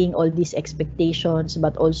meeting all these expectations,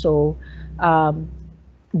 but also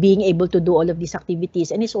being able to do all of these activities.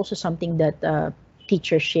 And it's also something that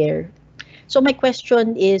teachers share. So my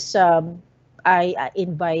question is, I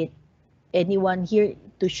invite anyone here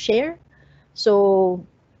to share. So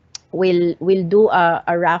we'll do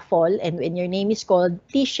a raffle, and when your name is called,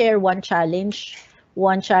 please share one challenge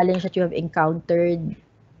that you have encountered,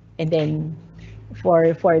 and then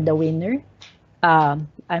for the winner,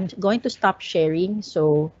 I'm going to stop sharing,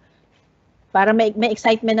 so para may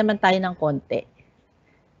excitement naman tayo ng konti.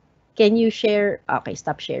 Can you share? Okay,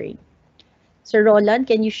 stop sharing. Sir Roland,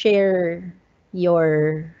 can you share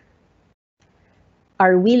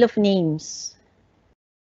our wheel of names?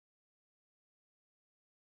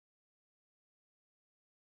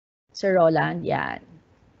 Sir Roland, yan.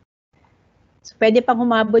 So, pwede pang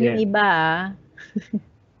humabol yung Yes. iba,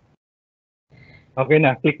 Okay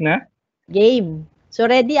na, click na. Game. So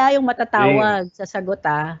ready yung matatawag sa sagot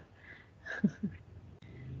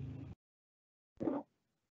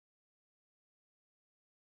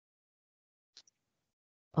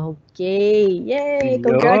Okay. Yay!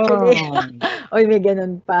 Congratulations. Oy, may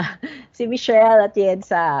ganun pa. Si Michelle at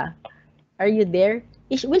Yensa. Are you there?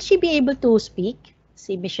 Will she be able to speak?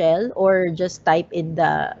 Si Michelle, or just type in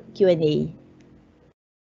the Q&A?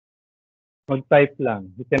 Mag-type lang.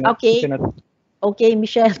 You cannot, Okay. you cannot... Okay,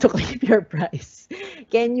 Michelle, to claim your prize,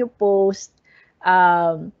 can you post,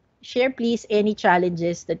 share please any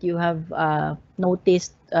challenges that you have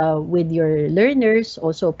noticed with your learners,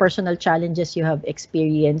 also personal challenges you have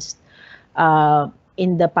experienced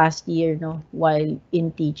in the past year, no, while in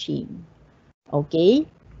teaching. Okay?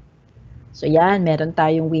 So yan, meron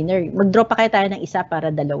tayong winner. Mag-draw pa kaya tayo ng isa para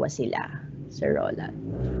dalawa sila, Sir Roland.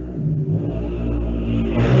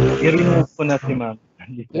 I-remove ko na si ma'am.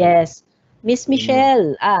 Yes. Miss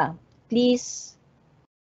Michelle, please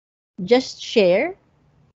just share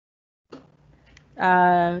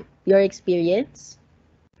your experience.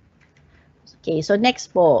 Okay, so next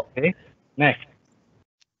po. Okay, next.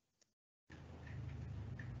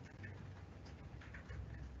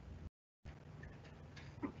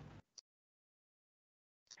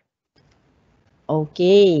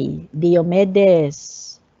 Okay,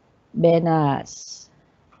 Diomedes Benas.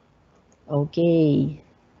 Okay.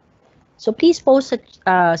 So please post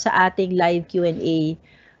sa ating live Q&A.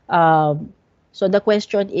 So the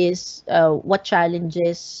question is, what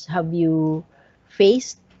challenges have you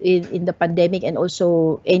faced in the pandemic, and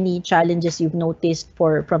also any challenges you've noticed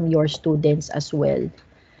from your students as well.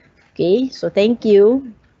 Okay, so thank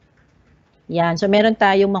you. Yan, so meron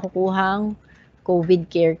tayong makukuhang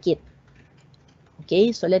COVID care kit.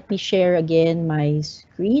 Okay, so let me share again my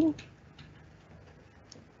screen.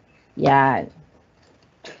 Yan.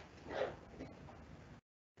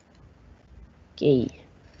 Okay.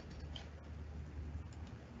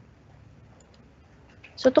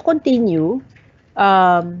 So to continue,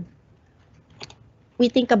 um, we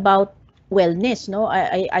think about wellness, no?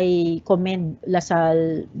 I commend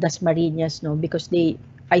Lasal Dasmariñas, no, because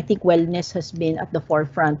I think wellness has been at the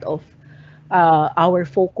forefront of our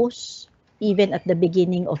focus even at the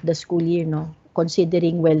beginning of the school year, no,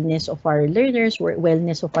 considering wellness of our learners,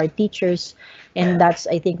 wellness of our teachers, and that's,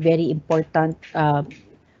 I think, very important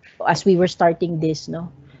as we were starting this,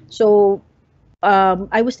 no. So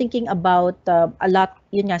I was thinking about a lot,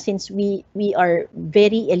 yun nga, since we are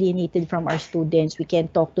very alienated from our students, we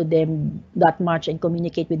can't talk to them that much and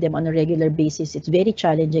communicate with them on a regular basis. It's very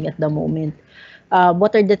challenging at the moment.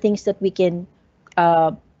 What are the things that we can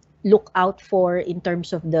uh, look out for in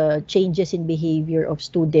terms of the changes in behavior of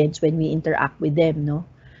students when we interact with them, no?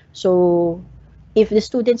 So if the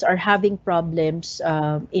students are having problems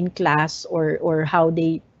in class, or how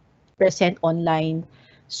they present online,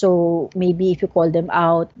 so maybe if you call them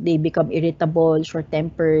out, they become irritable,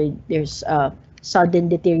 short-tempered, there's sudden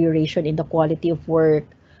deterioration in the quality of work,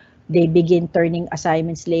 they begin turning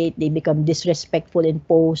assignments late, they become disrespectful in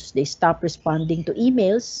posts, they stop responding to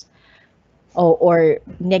emails, or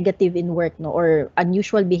negative in work, no, or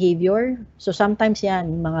unusual behavior. So sometimes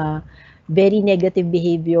yan, mga very negative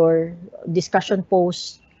behavior, discussion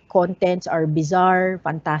posts, contents are bizarre,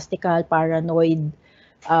 fantastical, paranoid,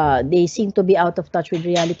 they seem to be out of touch with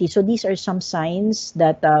reality. So these are some signs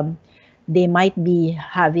that they might be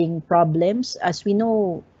having problems. As we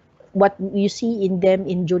know, what you see in them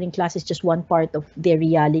in during class is just one part of their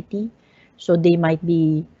reality. So they might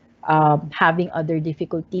be having other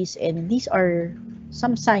difficulties, and these are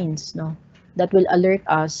some signs, no, that will alert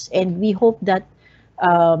us. And we hope that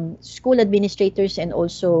school administrators and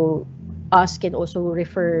also us can also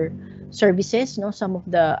refer services, no, some of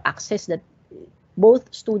the access that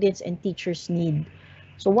both students and teachers need.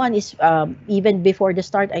 So one is even before the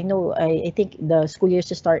start, I know, I think the school year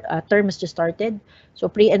term has just started. So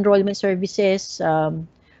pre-enrollment services,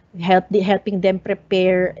 helping them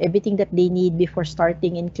prepare everything that they need before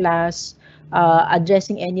starting in class,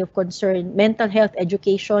 addressing any of concern, mental health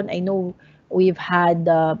education. I know we've had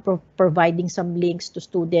providing some links to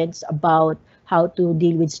students about how to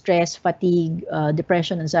deal with stress, fatigue,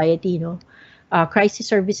 depression, anxiety, you know. Crisis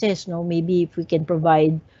services, no, maybe if we can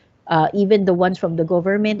provide even the ones from the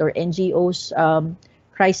government or NGOs,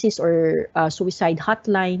 crisis or suicide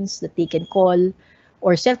hotlines that they can call,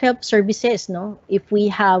 or self-help services, no, if we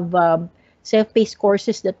have self-paced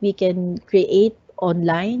courses that we can create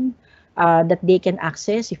online that they can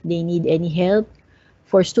access if they need any help.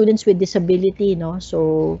 For students with disability, no,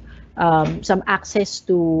 so some access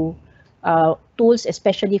to tools,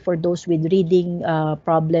 especially for those with reading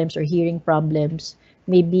problems or hearing problems,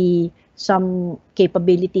 maybe some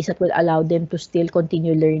capabilities that will allow them to still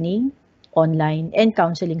continue learning online, and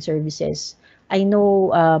counseling services. I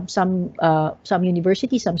know some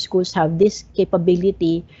universities, some schools have this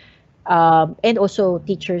capability, and also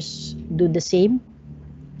teachers do the same.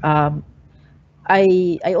 Um,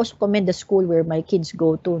 I also commend the school where my kids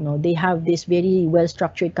go to. No, they have this very well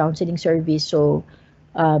structured counseling service. So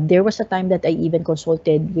there was a time that I even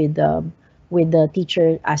consulted with the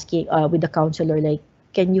teacher, asking with the counselor, like,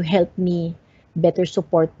 can you help me better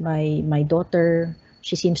support my daughter?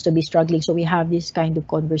 She seems to be struggling. So we have this kind of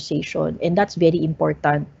conversation, and that's very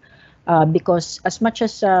important. Because as much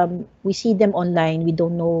as we see them online, we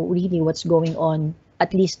don't know really what's going on,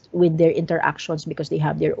 at least with their interactions, because they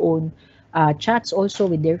have their own chats also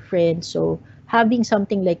with their friends. So having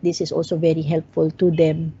something like this is also very helpful to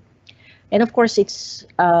them. And of course, it's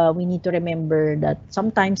we need to remember that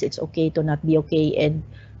sometimes it's okay to not be okay, and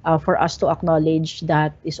for us to acknowledge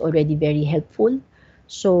that is already very helpful.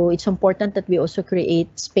 So it's important that we also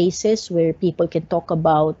create spaces where people can talk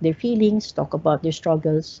about their feelings, talk about their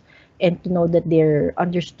struggles, and to know that they're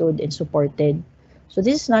understood and supported. So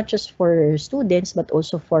this is not just for students, but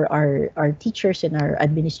also for our teachers and our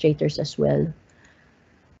administrators as well.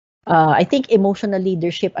 I think emotional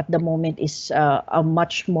leadership at the moment is a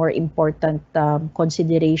much more important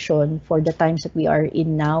consideration for the times that we are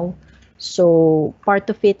in now. So part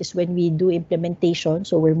of it is when we do implementation.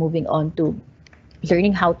 So we're moving on to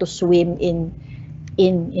learning how to swim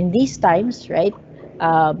in these times, right?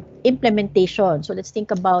 Implementation. So let's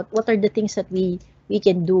think about what are the things that we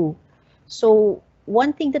can do. So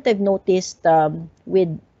one thing that I've noticed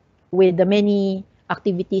with the many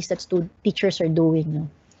activities that teachers are doing, no?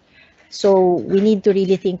 So we need to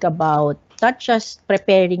really think about not just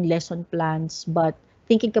preparing lesson plans, but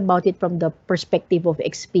thinking about it from the perspective of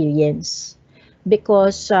experience.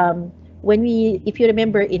 Because if you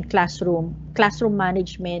remember in classroom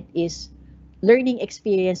management is learning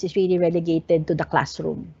experience is really relegated to the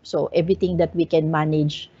classroom. So everything that we can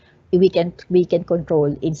manage, we can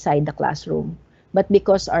control inside the classroom. But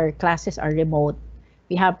because our classes are remote,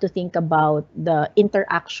 we have to think about the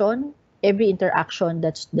interaction, every interaction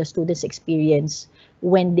that the students experience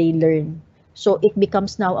when they learn. So it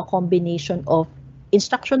becomes now a combination of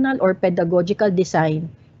instructional or pedagogical design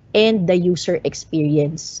and the user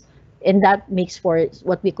experience. And that makes for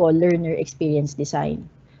what we call learner experience design.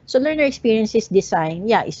 So learner experiences design,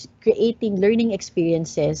 yeah, is creating learning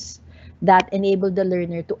experiences that enable the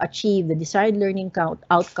learner to achieve the desired learning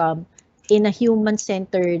outcome in a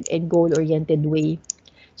human-centered and goal-oriented way.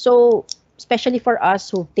 So especially for us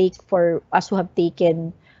who have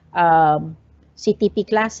taken CTP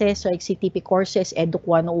classes, like CTP courses, Educ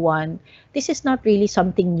 101, this is not really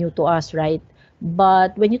something new to us, right?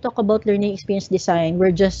 But when you talk about learning experience design,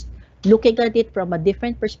 we're just looking at it from a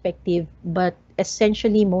different perspective, but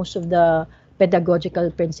essentially most of the pedagogical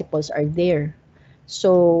principles are there.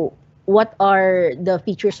 So what are the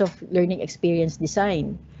features of learning experience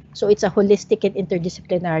design? So it's a holistic and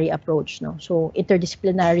interdisciplinary approach, no? So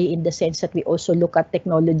interdisciplinary in the sense that we also look at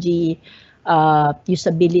technology,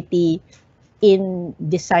 usability in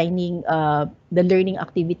designing the learning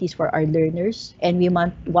activities for our learners, and we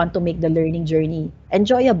want to make the learning journey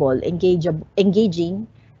enjoyable, engaging,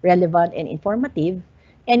 relevant, and informative,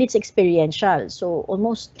 and it's experiential. So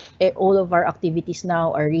almost all of our activities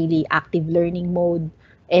now are really active learning mode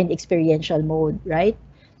and experiential mode, right?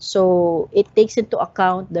 So it takes into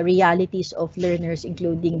account the realities of learners,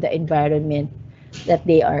 including the environment that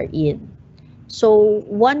they are in. So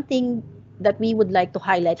one thing that we would like to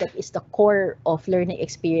highlight that is the core of learning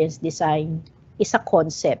experience design is a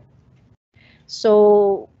concept.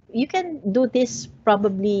 So you can do this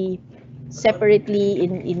probably separately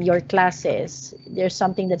in your classes. There's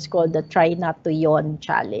something that's called the Try Not to Yawn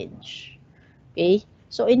Challenge. Okay?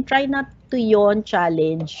 So in Try Not to Yawn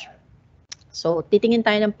Challenge, so titingin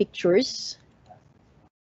tayo ng pictures.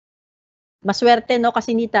 Maswerte, no,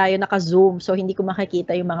 kasi hindi tayo naka-zoom, so hindi ko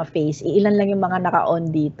makikita yung mga face. Ilan lang yung mga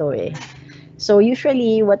naka-on dito eh. So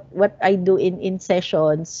usually what I do in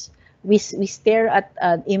sessions, we stare at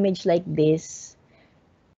an image like this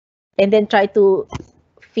and then try to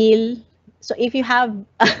feel. So if you have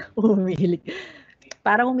humihilik.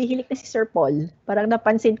 Parang humihilik na si Sir Paul. Parang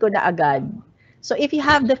napansin ko na agad. So if you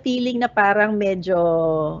have the feeling na parang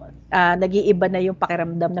medyo nag-iiba na yung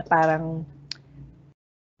pakiramdam na parang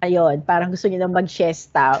ayun, parang gusto niyo na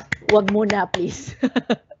mag-siesta, wag muna please.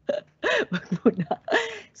 Wag muna.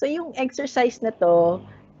 So yung exercise na to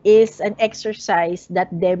is an exercise that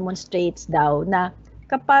demonstrates daw na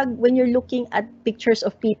kapag when you're looking at pictures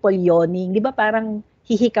of people yawning, di ba parang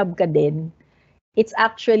hihikab ka din? It's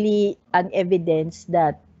actually an evidence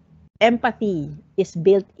that empathy is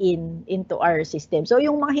built into our system. So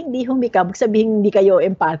yung mga hindi humikab, sabihin hindi kayo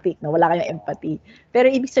empathic, na wala kayong empathy. Pero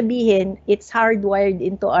ibig sabihin, it's hardwired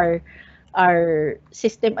into our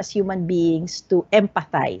system as human beings to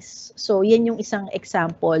empathize. So yan yung isang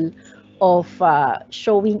example of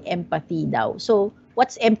showing empathy daw. So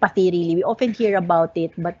what's empathy really? We often hear about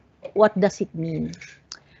it, but what does it mean?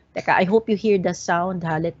 Teka, I hope you hear the sound,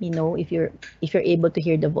 ha? Let me know if you're able to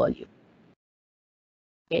hear the volume.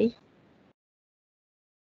 Okay?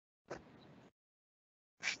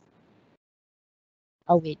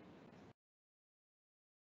 Oh, wait.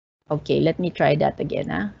 Okay, let me try that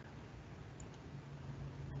again, ha?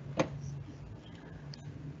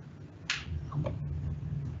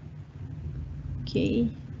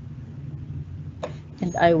 Okay.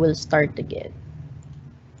 And I will start again.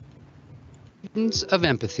 Of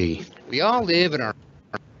empathy. We all live in our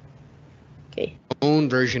Okay. own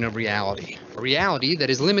version of reality, a reality that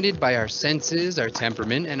is limited by our senses, our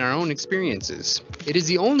temperament, and our own experiences. It is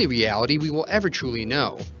the only reality we will ever truly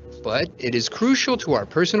know, but it is crucial to our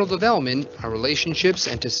personal development, our relationships,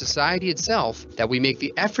 and to society itself that we make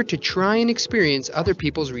the effort to try and experience other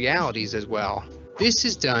people's realities as well. This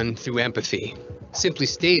is done through empathy. Simply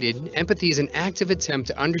stated, empathy is an active attempt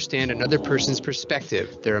to understand another person's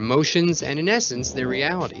perspective, their emotions, and in essence, their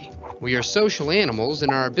reality. We are social animals,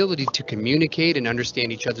 and our ability to communicate and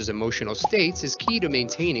understand each other's emotional states is key to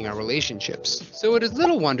maintaining our relationships. So it is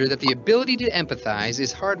little wonder that the ability to empathize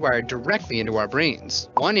is hardwired directly into our brains.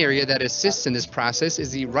 One area that assists in this process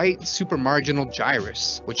is the right supramarginal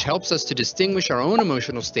gyrus, which helps us to distinguish our own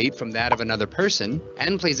emotional state from that of another person,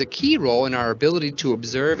 and plays a key role in our ability to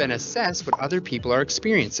observe and assess what other people people are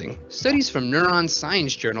experiencing. Studies from Neuron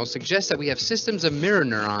Science Journal suggest that we have systems of mirror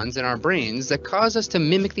neurons in our brains that cause us to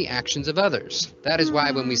mimic the actions of others. That is why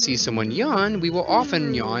when we see someone yawn, we will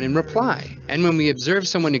often yawn in reply. And when we observe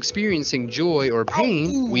someone experiencing joy or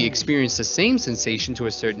pain, we experience the same sensation to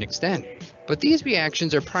a certain extent. But these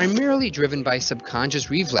reactions are primarily driven by subconscious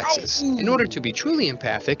reflexes. In order to be truly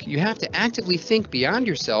empathic, you have to actively think beyond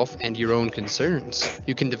yourself and your own concerns.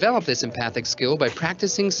 You can develop this empathic skill by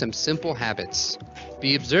practicing some simple habits.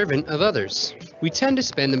 Be observant of others. We tend to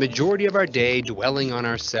spend the majority of our day dwelling on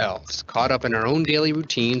ourselves, caught up in our own daily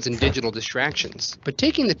routines and digital distractions. But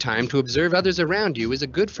taking the time to observe others around you is a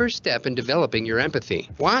good first step in developing your empathy.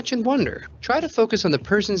 Watch and wonder. Try to focus on the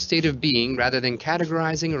person's state of being rather than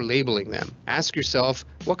categorizing or labeling them. Ask yourself,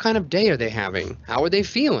 what kind of day are they having? How are they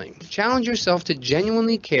feeling? Challenge yourself to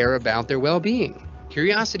genuinely care about their well-being.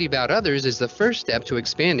 Curiosity about others is the first step to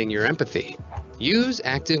expanding your empathy. Use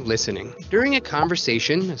active listening. During a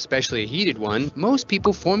conversation, especially a heated one, most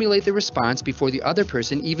people formulate their response before the other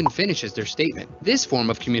person even finishes their statement. This form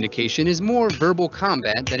of communication is more verbal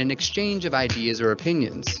combat than an exchange of ideas or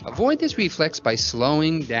opinions. Avoid this reflex by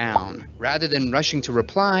slowing down. Rather than rushing to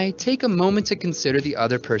reply, take a moment to consider the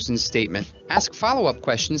other person's statement. Ask follow-up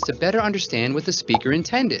questions to better understand what the speaker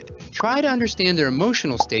intended. Try to understand their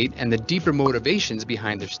emotional state and the deeper motivations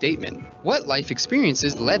behind their statement. What life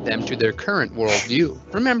experiences led them to their current worldview?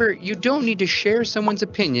 Remember, you don't need to share someone's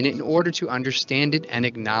opinion in order to understand it and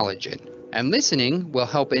acknowledge it. And listening will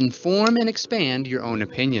help inform and expand your own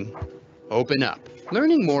opinion. Open up.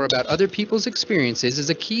 Learning more about other people's experiences is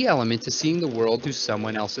a key element to seeing the world through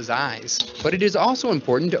someone else's eyes. But it is also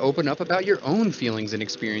important to open up about your own feelings and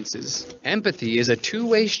experiences. Empathy is a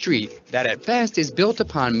two-way street that at best is built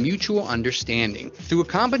upon mutual understanding. Through a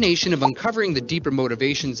combination of uncovering the deeper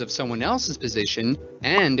motivations of someone else's position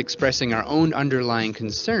and expressing our own underlying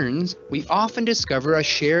concerns, we often discover a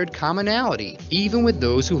shared commonality, even with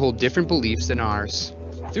those who hold different beliefs than ours.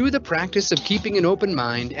 Through the practice of keeping an open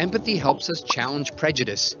mind, empathy helps us challenge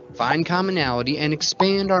prejudice, find commonality, and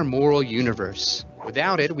expand our moral universe.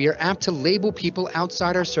 Without it, we are apt to label people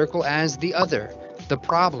outside our circle as the other, the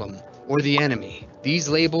problem, or the enemy. These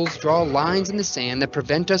labels draw lines in the sand that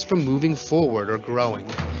prevent us from moving forward or growing.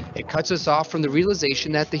 It cuts us off from the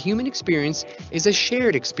realization that the human experience is a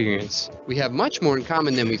shared experience. We have much more in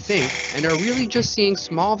common than we think and are really just seeing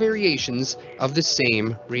small variations of the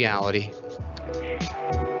same reality.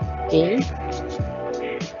 Okay.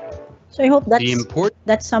 So I hope The important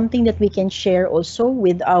that's something that we can share also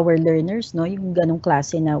with our learners, no? Yung ganong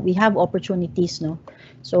klase na we have opportunities, no?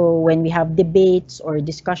 So when we have debates or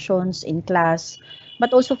discussions in class,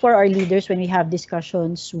 but also for our leaders when we have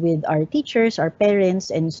discussions with our teachers, our parents,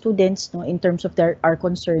 and students, no, in terms of our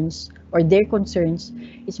concerns or their concerns,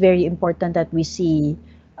 it's very important that we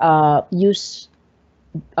use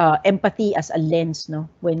empathy as a lens, no,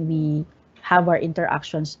 when we have our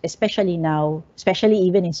interactions, especially now, especially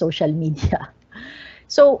even in social media.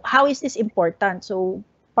 So how is this important? So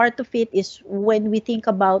part of it is when we think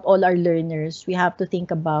about all our learners, we have to think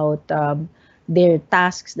about their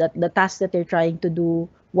tasks, the tasks that they're trying to do,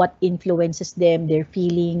 what influences them, their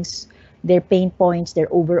feelings, their pain points,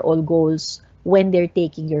 their overall goals when they're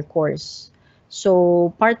taking your course.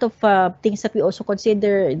 So part of things that we also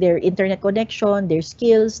consider, their internet connection, their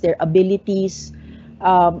skills, their abilities.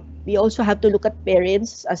 We also have to look at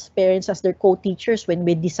parents as their co-teachers when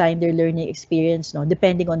we design their learning experience, no,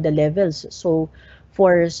 depending on the levels. So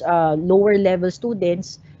for lower level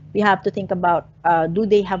students, we have to think about, do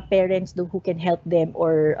they have parents who can help them,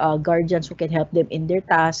 or guardians who can help them in their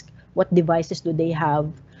task? What devices do they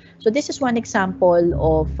have? So this is one example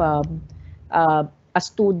of a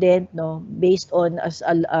student, no, based on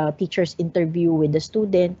a teacher's interview with the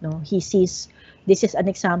student, no, he sees this is an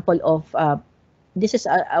example of this is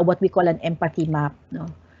what we call an empathy map, no.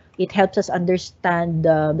 It helps us understand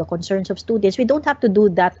the concerns of students. We don't have to do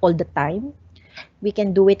that all the time. We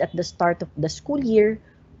can do it at the start of the school year,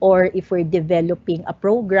 or if we're developing a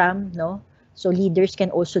program, no. So leaders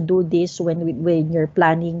can also do this when you're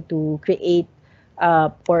planning to create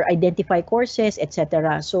or identify courses,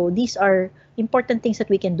 etc. So these are important things that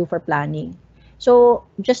we can do for planning. So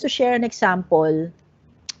just to share an example,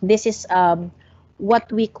 this is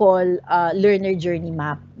what we call learner journey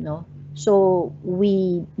map, no. So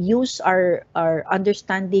we use our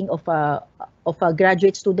understanding of a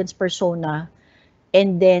graduate student's persona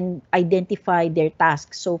and then identify their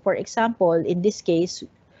tasks. So for example, in this case,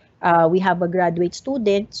 we have a graduate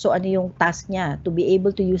student. So ano yung task niya? To be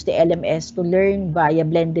able to use the LMS to learn via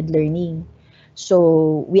blended learning.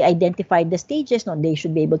 So we identified the stages. No, they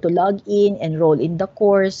should be able to log in, enroll in the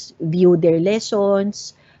course, view their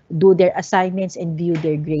lessons, do their assignments, and view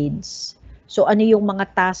their grades. So ano yung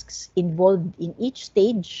mga tasks involved in each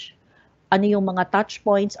stage? Ano yung mga touch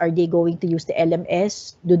points? Are they going to use the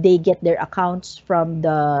LMS? Do they get their accounts from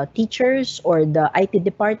the teachers or the IT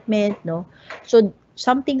department? No? So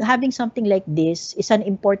having something like this is an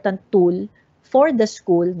important tool for the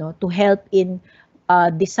school, no, to help in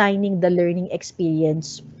designing the learning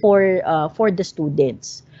experience for the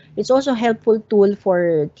students. It's also a helpful tool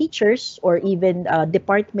for teachers or even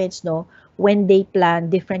departments, no, when they plan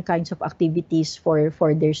different kinds of activities for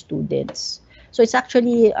their students. So it's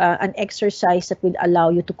actually an exercise that will allow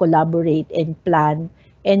you to collaborate and plan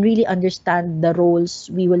and really understand the roles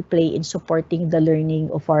we will play in supporting the learning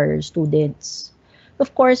of our students.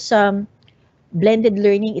 Of course, blended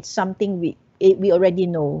learning, it's something we already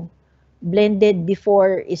know. Blended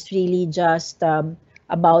before is really just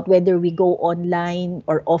about whether we go online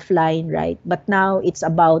or offline, right? But now it's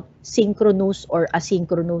about synchronous or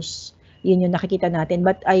asynchronous. Yun yung nakikita natin.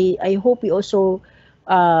 But I hope we also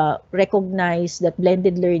recognize that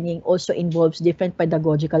blended learning also involves different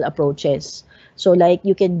pedagogical approaches. So like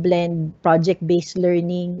you can blend project-based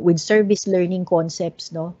learning with service learning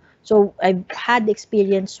concepts, no? So I've had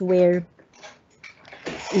experience where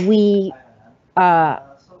we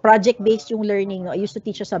project-based yung learning. No? I used to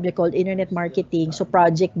teach a subject called internet marketing. So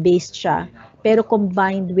project-based siya, pero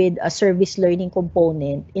combined with a service learning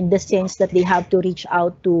component in the sense that they have to reach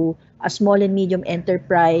out to a small and medium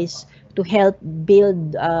enterprise to help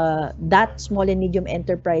build that small and medium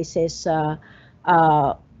enterprises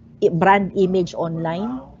brand image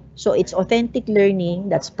online. So it's authentic learning,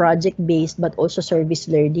 that's project-based, but also service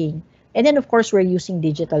learning. And then of course, we're using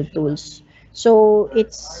digital tools. So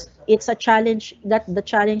it's a challenge, that the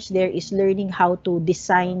challenge there is learning how to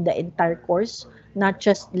design the entire course, not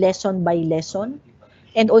just lesson by lesson,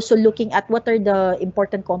 and also looking at what are the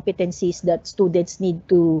important competencies that students need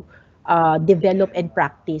to develop and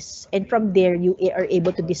practice. And from there, you are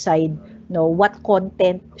able to decide, what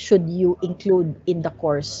content should you include in the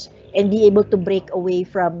course, and be able to break away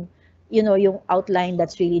from, yung outline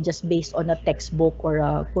that's really just based on a textbook or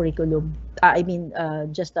a curriculum.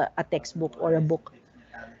 Just a textbook or a book.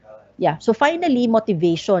 Yeah. So finally,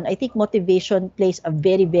 motivation. I think motivation plays a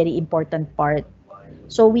very, very important part.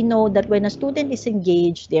 So we know that when a student is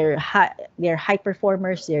engaged, they're high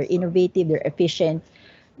performers, they're innovative, they're efficient,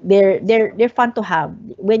 they're fun to have.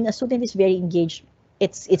 When a student is very engaged,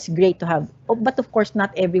 it's great to have. But of course,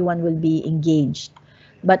 not everyone will be engaged.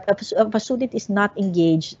 But if a student is not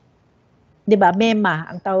engaged, 'di ba? Mema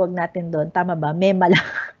ang tawag natin doon. Tama ba? Mema lang.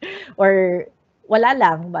 Or wala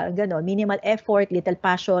lang, gano'n, minimal effort, little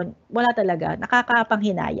passion, wala talaga,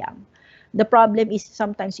 nakakapanghinayang. The problem is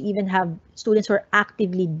sometimes you even have students who are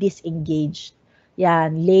actively disengaged.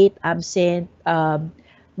 Yan, late, absent,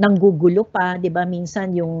 nanggugulo pa, 'di ba?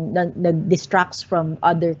 Minsan yung nag-distracts from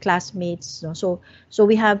other classmates, no? So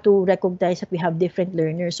we have to recognize that we have different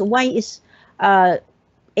learners. So why is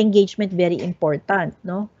engagement very important,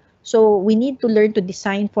 no? So we need to learn to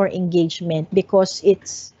design for engagement because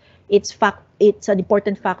it's an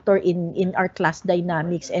important factor in our class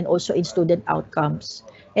dynamics and also in student outcomes.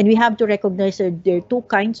 And we have to recognize that there are two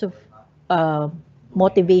kinds of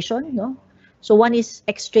motivation, no? So one is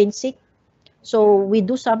extrinsic. So we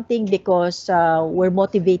do something because we're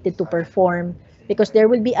motivated to perform because there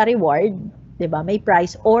will be a reward, 'di ba? May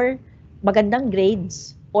prize or magandang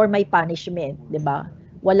grades or may punishment, 'di ba?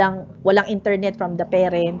 Walang internet from the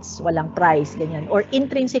parents, walang prize, ganyan. Or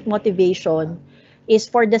intrinsic motivation is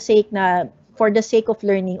for the sake of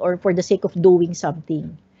learning or for the sake of doing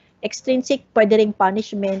something. Extrinsic, pwede ring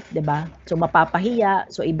punishment, 'di ba? So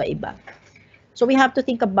mapapahiya, so iba-iba. So we have to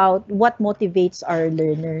think about what motivates our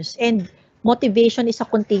learners, and motivation is a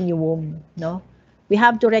continuum, no? We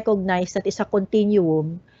have to recognize that it's a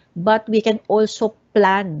continuum, but we can also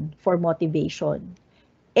plan for motivation.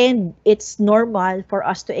 And it's normal for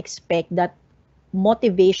us to expect that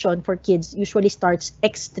motivation for kids usually starts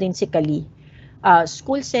extrinsically.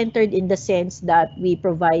 School-centered in the sense that we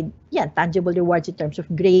provide tangible rewards in terms of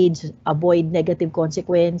grades, avoid negative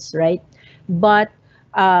consequence, right? But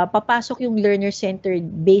papasok yung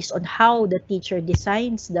learner-centered based on how the teacher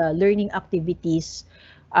designs the learning activities.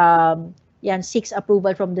 Seeks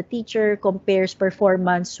approval from the teacher, compares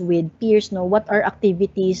performance with peers. No, what are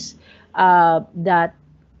activities that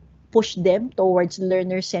push them towards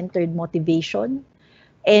learner-centered motivation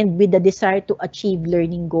and with the desire to achieve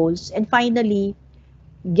learning goals. And finally,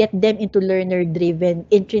 get them into learner-driven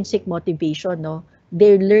intrinsic motivation. No,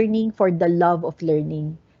 they're learning for the love of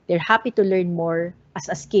learning. They're happy to learn more as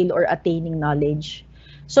a skill or attaining knowledge.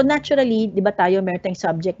 So naturally, di ba tayo meron tayong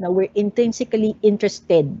subject na we're intrinsically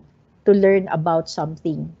interested to learn about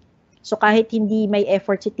something. So kahit hindi may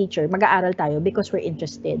effort si teacher, mag-aaral tayo because we're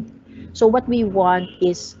interested. So what we want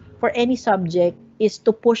is for any subject is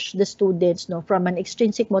to push the students no from an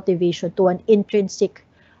extrinsic motivation to an intrinsic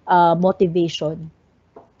motivation.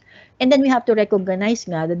 And then we have to recognize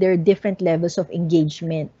nga that there are different levels of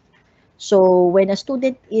engagement. So when a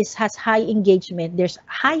student has high engagement, there's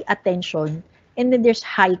high attention, and then there's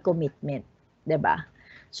high commitment, 'di ba?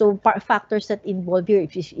 So factors that involve here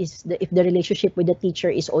if the relationship with the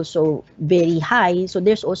teacher is also very high, so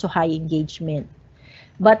there's also high engagement.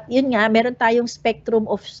 But yun nga, meron tayong spectrum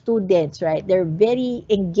of students, right? They're very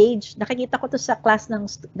engaged. Nakikita ko to sa class ng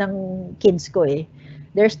kids ko eh.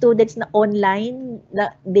 There are students na online,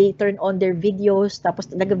 na they turn on their videos,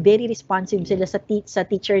 tapos very responsive sila sa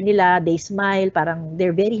teacher nila. They smile, parang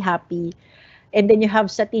they're very happy. And then you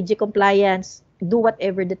have strategic compliance, do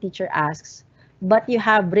whatever the teacher asks. But you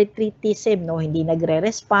have retreatism, no? Hindi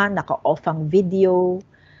nagre-respond, naka-off ang video.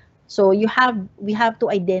 So we have to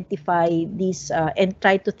identify these and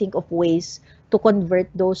try to think of ways to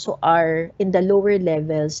convert those who are in the lower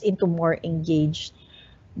levels into more engaged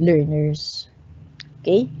learners.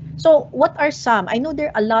 Okay, so what are some? I know there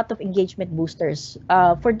are a lot of engagement boosters.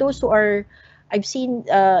 For those who are, I've seen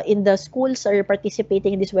in the schools are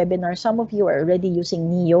participating in this webinar, some of you are already using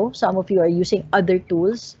Neo, some of you are using other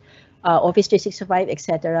tools, Office 365,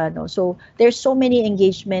 etc. No? So there's so many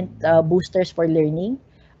engagement boosters for learning.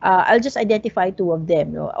 I'll just identify two of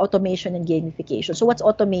them, no? Automation and gamification. So what's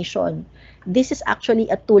automation? This is actually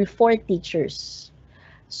a tool for teachers.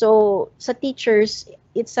 So sa teachers,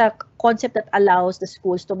 it's a concept that allows the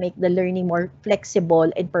schools to make the learning more flexible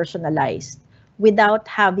and personalized without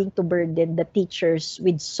having to burden the teachers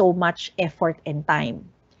with so much effort and time.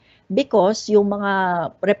 Because yung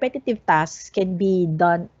mga repetitive tasks can be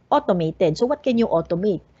done automated. So what can you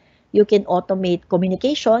automate? You can automate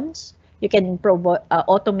communications, you can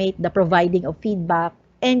automate the providing of feedback,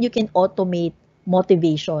 and you can automate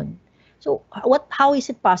motivation. So how is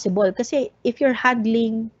it possible? Kasi if you're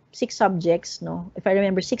handling 6 subjects, no? If I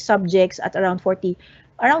remember 6 subjects at around 40,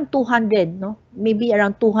 around 200, no? Maybe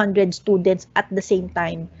around 200 students at the same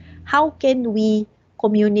time. How can we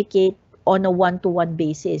communicate on a one-to-one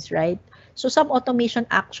basis, right? So some automation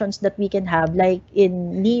actions that we can have, like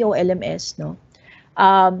in Neo LMS, no?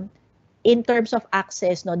 In terms of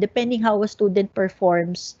access, no, depending how a student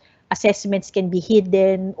performs, assessments can be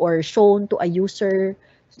hidden or shown to a user,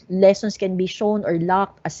 lessons can be shown or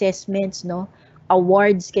locked, assessments, no,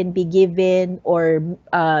 awards can be given, or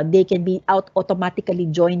they can be automatically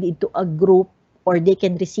joined into a group, or they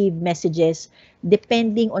can receive messages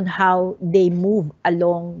depending on how they move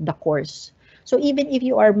along the course. So even if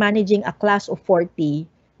you are managing a class of 40,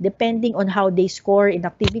 depending on how they score in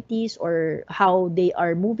activities or how they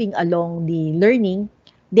are moving along the learning,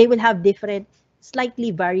 they will have different, slightly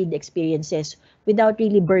varied experiences without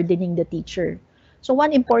really burdening the teacher. So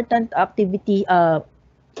one important activity,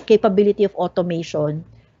 capability of automation,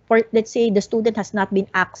 for let's say the student has not been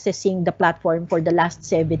accessing the platform for the last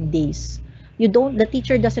 7 days. The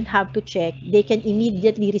teacher doesn't have to check, they can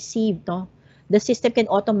immediately receive, no? The system can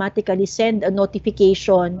automatically send a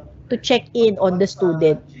notification to check in on the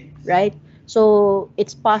student, right? So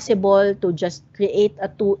it's possible to just create a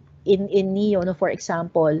tool in Neo, no, for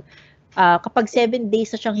example, kapag 7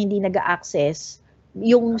 days na siyang hindi nag-access,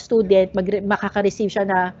 yung student makaka-receive siya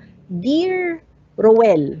na, Dear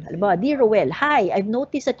Roel, alam mo, Dear Roel, hi, I've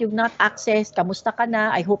noticed that you've not accessed, kamusta ka na,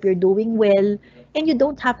 I hope you're doing well, and you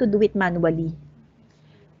don't have to do it manually.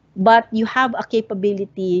 But you have a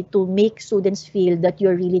capability to make students feel that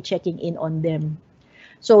you're really checking in on them.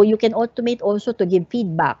 So you can automate also to give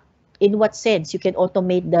feedback. In what sense? You can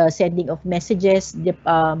automate the sending of messages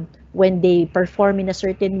when they perform in a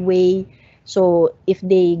certain way. So if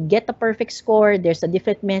they get a perfect score, there's a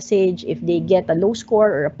different message. If they get a low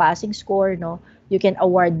score or a passing score, no, you can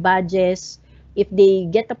award badges. If they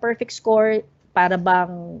get a perfect score, para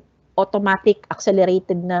bang automatic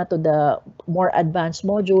accelerated na to the more advanced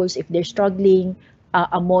modules. If they're struggling,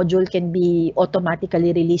 a module can be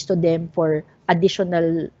automatically released to them for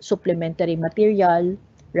additional supplementary material,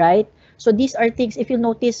 right? So these are things, if you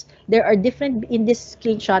notice, there are different, in this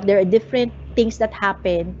screenshot, there are different things that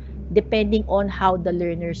happen depending on how the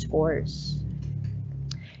learner scores.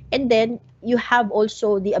 And then you have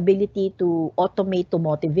also the ability to automate to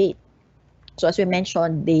motivate. So as we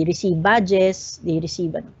mentioned, they receive badges, they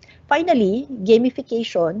receive. Finally,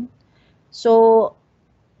 gamification. So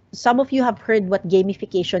some of you have heard what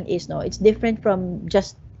gamification is, no? It's different from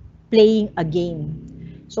just playing a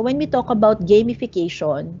game. So when we talk about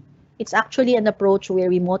gamification, it's actually an approach where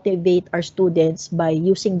we motivate our students by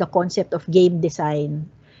using the concept of game design.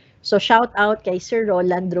 So shout out kay Sir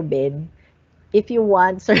Roland Ruben. If you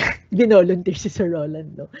want, Sir, binolunteer si Sir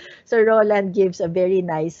Roland, no? Sir Roland gives a very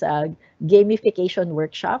nice gamification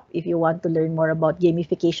workshop if you want to learn more about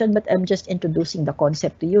gamification, but I'm just introducing the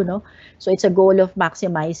concept to you, no? So it's a goal of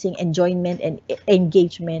maximizing enjoyment and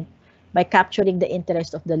engagement by capturing the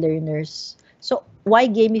interest of the learners. So why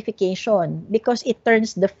gamification? Because it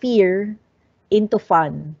turns the fear into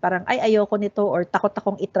fun. Parang, ay, ayoko nito or takot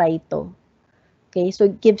akong itry ito. Okay, so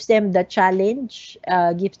it gives them the challenge,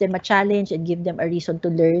 gives them a challenge and give them a reason to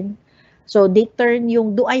learn. So they turn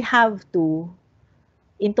yung do I have to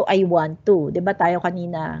into I want to. 'Di ba tayo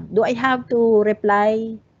kanina? Do I have to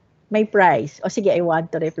reply my price? O sige, I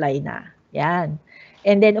want to reply na. Yan.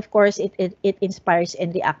 And then of course it inspires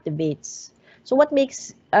and reactivates. So what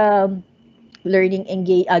makes learning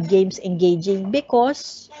games engaging?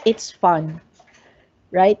 Because it's fun,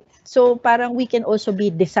 right? So parang we can also be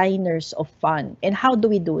designers of fun. And how do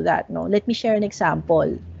we do that? No, let me share an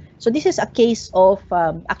example. So this is a case of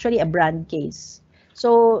actually a brand case.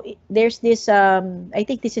 So there's this I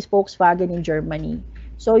think this is Volkswagen in Germany.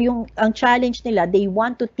 So ang challenge nila, they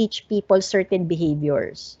want to teach people certain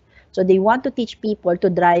behaviors. So they want to teach people to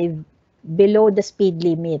drive below the speed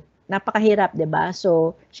limit. Napakahirap, 'di ba?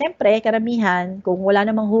 So syempre karamihan kung wala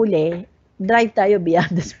namang huli, drive tayo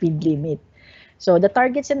beyond the speed limit. So the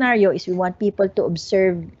target scenario is we want people to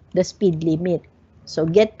observe the speed limit. So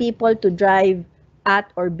get people to drive at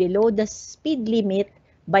or below the speed limit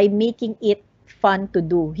by making it fun to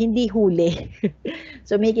do. Hindi huli.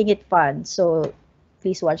 So making it fun. So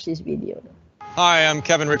please watch this video. Hi, I'm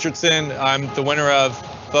Kevin Richardson. I'm the winner of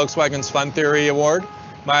Volkswagen's Fun Theory Award.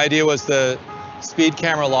 My idea was the speed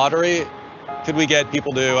camera lottery. Could we get people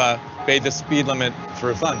to obey the speed limit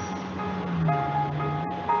for fun?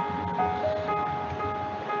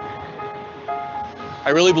 I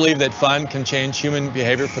really believe that fun can change human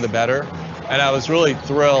behavior for the better, and I was really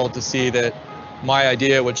thrilled to see that my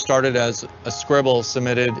idea, which started as a scribble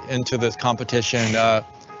submitted into this competition,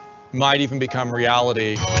 might even become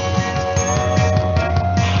reality.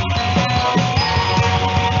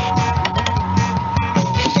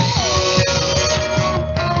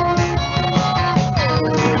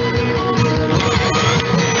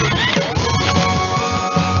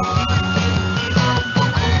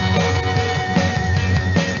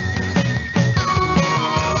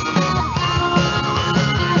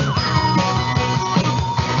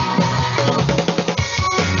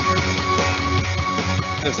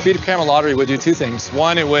 The speed camera lottery would do two things.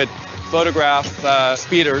 One, it would photograph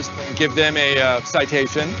speeders and give them a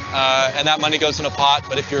citation, and that money goes in a pot.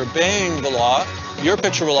 But if you're obeying the law, your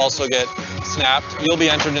picture will also get snapped. You'll be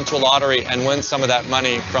entered into a lottery and win some of that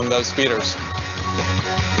money from those speeders.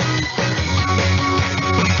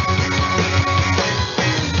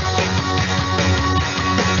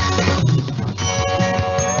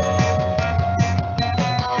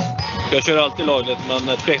 Jag kör alltid lagligt,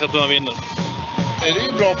 men tveksamt om man vinner. Det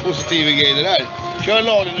är ju bra positiva grejer det där. Kör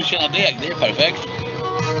lagligt och tjäna deg, det är perfekt.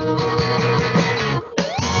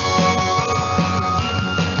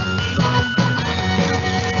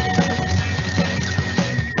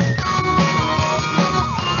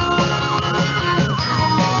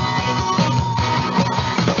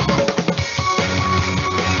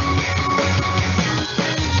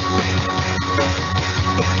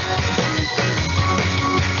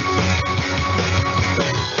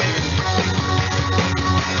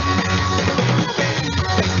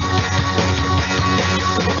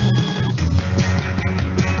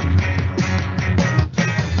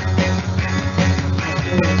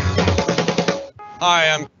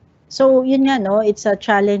 Hi, I'm So, yun nga, no, it's a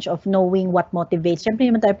challenge of knowing what motivates. Siyempre,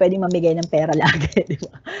 naman tayo pwedeng mamigay ng pera lagi, di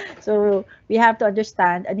ba? So, we have to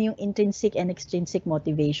understand ano yung intrinsic and extrinsic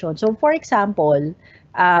motivation. So, for example,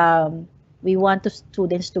 we want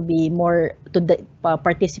students to be more,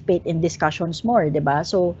 participate in discussions more, di ba?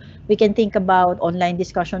 So, we can think about online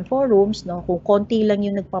discussion forums, no? Kung konti lang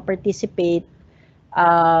yung nagpa-participate,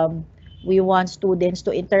 we want students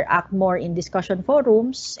to interact more in discussion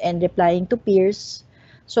forums and replying to peers.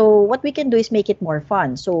 So what we can do is make it more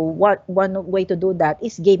fun. So one way to do that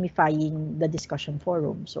is gamifying the discussion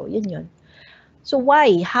forum. So yun. So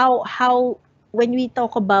why? How when we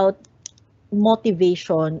talk about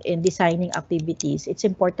motivation in designing activities, it's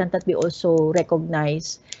important that we also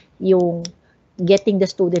recognize yung getting the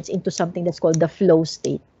students into something that's called the flow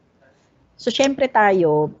state. So syempre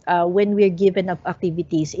tayo, when we're given of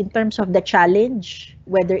activities, in terms of the challenge,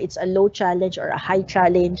 whether it's a low challenge or a high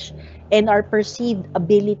challenge, and our perceived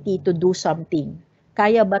ability to do something,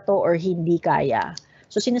 kaya ba to or hindi kaya?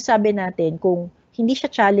 So sinasabi natin, kung hindi siya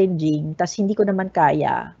challenging, tas hindi ko naman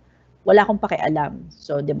kaya, wala akong pakialam.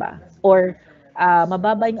 So, 'di ba? Or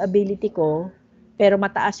mababa yung ability ko, pero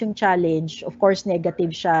mataas yung challenge. Of course,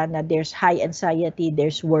 negative siya na there's high anxiety,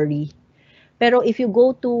 there's worry. Pero if you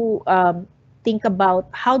go to think about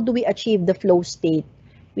how do we achieve the flow state,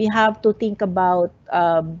 we have to think about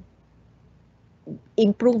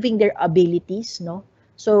improving their abilities, no?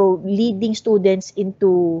 So, leading students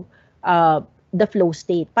into the flow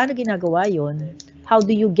state. Paano ginagawa yon? How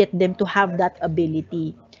do you get them to have that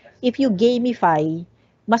ability? If you gamify,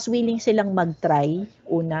 mas willing silang mag-try,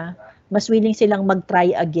 una. Mas willing silang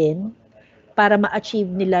mag-try again para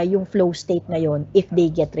ma-achieve nila yung flow state na yon if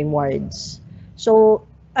they get rewards. So,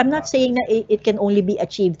 I'm not saying na it can only be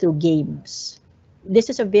achieved through games. This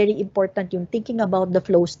is a very important, yung thinking about the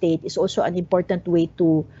flow state is also an important way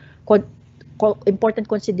to, important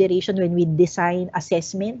consideration when we design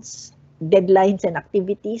assessments, deadlines and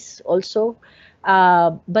activities also.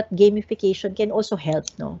 But gamification can also help,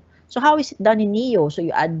 no? So how is it done in NEO? So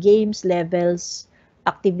you add games, levels,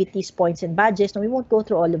 activities, points, and badges. No, we won't go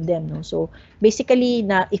through all of them. No? So basically,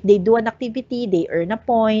 na if they do an activity, they earn a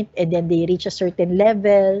point, and then they reach a certain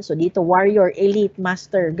level. So dito, warrior, elite,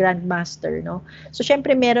 master, grandmaster. No? So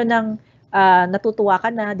syempre meron ng natutuwa ka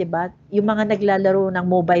na, 'di ba? Yung mga naglalaro ng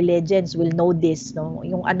Mobile Legends will know this, no?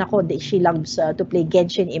 Yung anak ko, she loves to play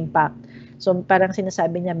Genshin Impact. So parang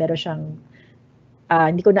sinasabi niya meron siyang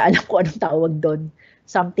hindi ko na alam kung anong tawag doon,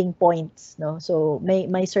 something points, no? So may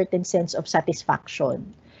certain sense of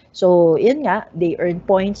satisfaction. So yun nga, they earn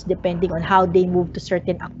points depending on how they move to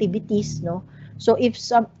certain activities, no? So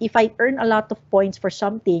if I earn a lot of points for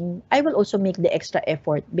something, I will also make the extra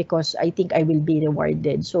effort because I think I will be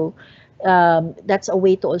rewarded. So that's a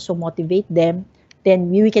way to also motivate them.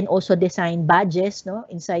 Then we can also design badges, no,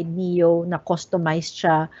 inside NEO na customized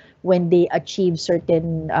siya when they achieve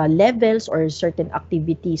certain levels or certain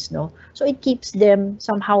activities, no. So it keeps them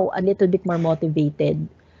somehow a little bit more motivated.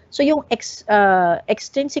 So yung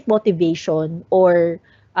extrinsic motivation or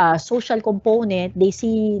social component, they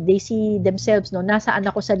see themselves, no, nasaan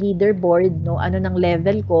ako sa leaderboard, no, ano ng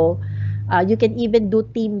level ko. You can even do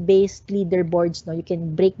team-based leaderboards, no. You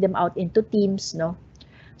can break them out into teams, no.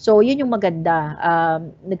 So yun yung maganda.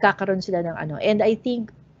 Nagkakaroon sila ng ano. And I think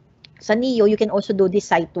sa NEO, you can also do this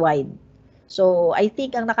site-wide. So I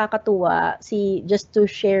think ang nakakatuwa, just to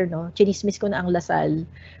share, no, chinismis ko na ang Lasal.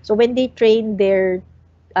 So when they train their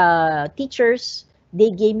teachers, they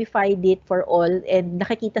gamified it for all and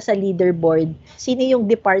nakikita sa leaderboard sino yung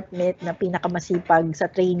department na pinakamasipag sa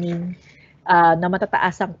training na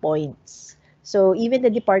matataas ang points. So even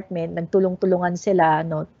the department, nagtulong-tulungan sila,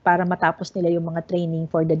 no, para matapos nila yung mga training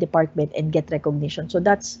for the department and get recognition. So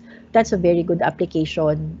that's a very good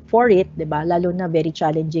application for it, 'di ba? Lalo na very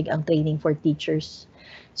challenging ang training for teachers.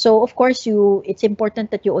 So of course, it's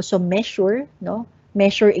important that you also measure, no?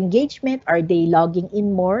 Measure engagement. Are they logging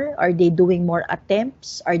in more? Are they doing more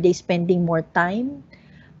attempts? Are they spending more time?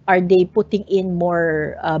 Are they putting in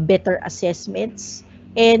more better assessments?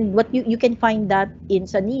 And what you can find that in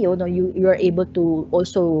sa NEO, no, you are able to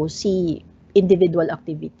also see individual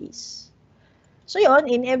activities. So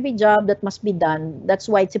yun, in every job that must be done,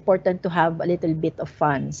 that's why it's important to have a little bit of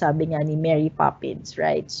fun, sabi nga ni Mary Poppins,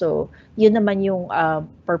 right? So yun naman yung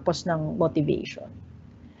purpose ng motivation.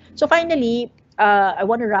 So finally, I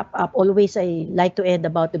want to wrap up. Always I like to end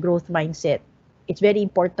about the growth mindset. It's very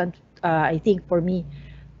important, I think, for me.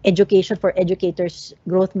 Education for educators,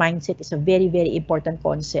 growth mindset is a very, very important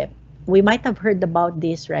concept. We might have heard about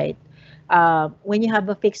this, right? When you have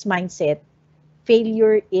a fixed mindset,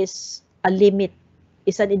 failure is a limit,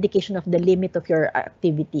 is an indication of the limit of your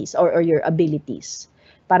activities or your abilities.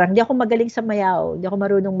 Parang di ako magaling sa mayaw, di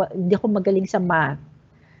ako magaling sa math.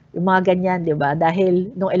 Yung mga ganyan, di ba?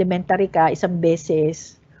 Dahil nung elementary ka, isang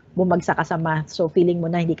beses, bumagsak ka sa math. So feeling mo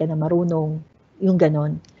na hindi ka na marunong. Yung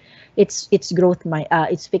ganon. It's fixed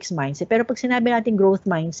mindset. Pero pag sinabi natin growth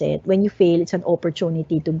mindset, when you fail, it's an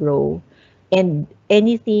opportunity to grow. And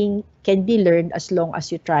anything can be learned as long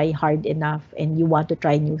as you try hard enough and you want to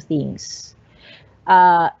try new things.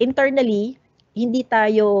 Internally, hindi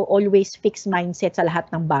tayo always fixed mindset sa lahat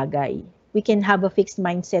ng bagay. We can have a fixed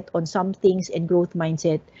mindset on some things and growth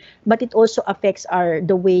mindset, but it also affects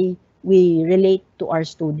the way we relate to our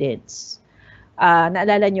students.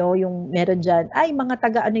 Naalala nyo yung meron dyan, ay mga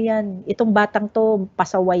taga ano yan, itong batang to,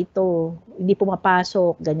 pasaway to, hindi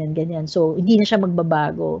pumapasok, ganyan. So, hindi na siya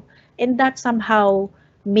magbabago. And that somehow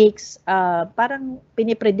makes, parang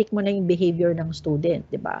pinipredict mo na yung behavior ng student,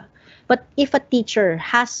 di ba? But if a teacher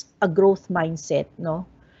has a growth mindset, no,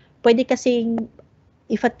 pwede kasing,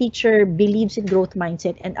 if a teacher believes in growth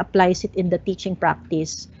mindset and applies it in the teaching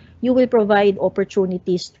practice, you will provide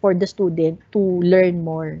opportunities for the student to learn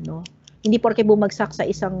more, no? Hindi porke bumagsak sa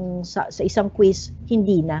isang quiz,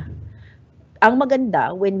 hindi na. Ang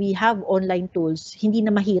maganda when we have online tools, hindi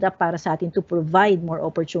na mahirap para sa atin to provide more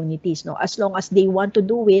opportunities, no? As long as they want to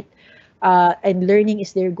do it, and learning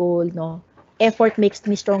is their goal, no? Effort makes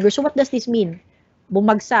me stronger. So what does this mean?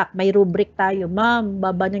 Bumagsak, may rubric tayo. Ma'am,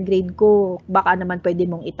 baba ng grade ko, baka naman pwede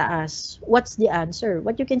mong itaas. What's the answer?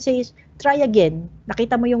 What you can say is, try again.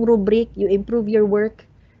 Nakita mo yung rubric, you improve your work,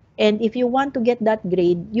 and if you want to get that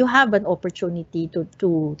grade, you have an opportunity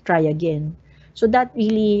to try again. So that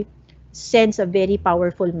really sends a very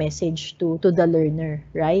powerful message to the learner,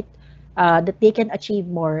 right? That they can achieve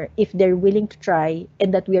more if they're willing to try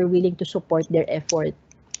and that we are willing to support their effort.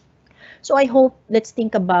 So I hope let's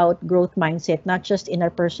think about growth mindset, not just in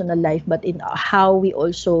our personal life, but in how we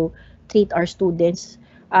also treat our students.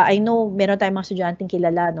 I know meron tayong mga estudyanteng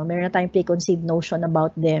kilala, no? Meron tayong preconceived notion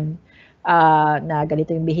about them, na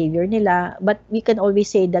ganito yung behavior nila. But we can always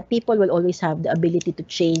say that people will always have the ability to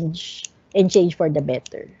change and change for the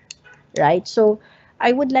better, right? So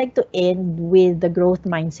I would like to end with the growth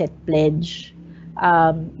mindset pledge.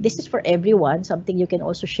 This is for everyone, something you can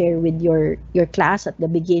also share with your class at the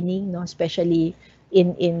beginning, no? Especially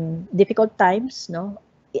in difficult times, no?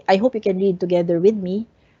 I hope you can read together with me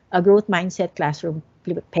a growth mindset classroom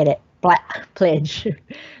pledge.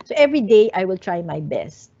 So every day I will try my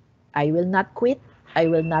best. I will not quit. I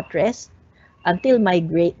will not rest until my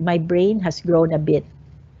brain has grown a bit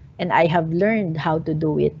and I have learned how to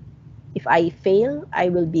do it. If I fail, I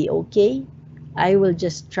will be okay. I will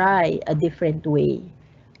just try a different way.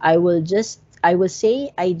 I will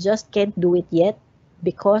say I just can't do it yet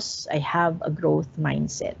because I have a growth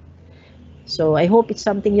mindset. So I hope it's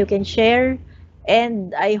something you can share,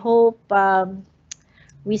 and I hope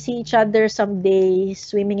we see each other someday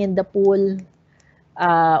swimming in the pool.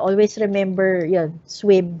 Always remember,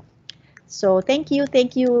 swim. So thank you,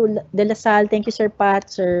 De La Salle, thank you, Sir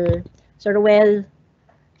Pat, Sir Ruel,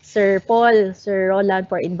 Sir Paul, Sir Roland,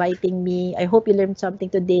 for inviting me. I hope you learned something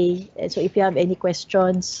today. So if you have any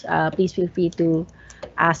questions, please feel free to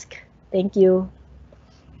ask. Thank you.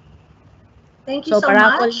 Thank you so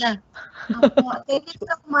paraffol much. na. Thank you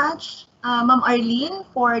so much, Ma'am Arlene,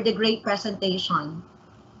 for the great presentation.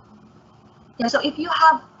 Yeah, so if you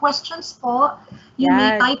have questions po, you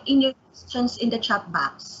may Yan. type in your questions in the chat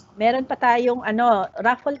box. Meron pa tayong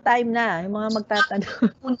raffle time na, yung mga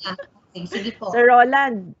magtatanong. Okay, sige po. Sir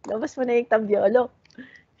Roland, labas mo na yung tambiolo.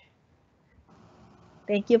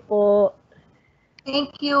 Thank you po.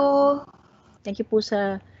 Thank you. Thank you po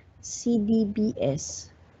sa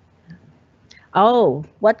CDBS. Oh,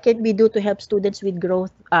 what can we do to help students with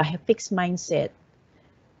growth, fixed mindset?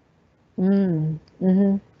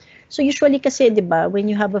 So usually kasi, 'di ba, when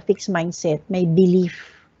you have a fixed mindset, may belief.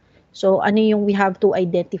 So ano yung we have to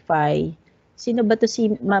identify? Sino ba to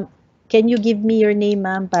si ma'am? Can you give me your name,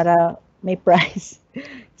 ma'am, para may prize?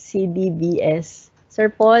 CDBS. Sir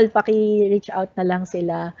Paul, paki-reach out na lang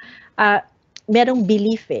sila. Merong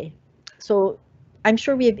belief eh. So I'm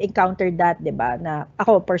sure we've encountered that, 'di ba? Na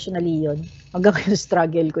ako personally 'yon. Hanggang yung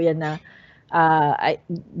struggle ko yan na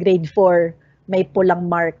grade 4 may pulang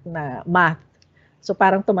mark na math. So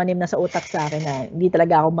parang tumanim na sa utak sa akin na hindi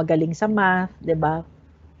talaga ako magaling sa math, 'di ba?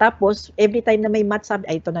 Tapos every time na may math, sabi,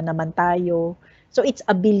 ito na naman tayo. So it's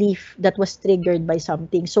a belief that was triggered by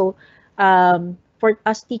something. So for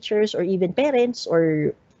us teachers or even parents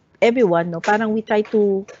or everyone, no, parang we try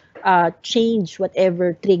to change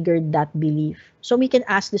whatever triggered that belief. So we can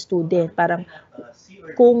ask the student, parang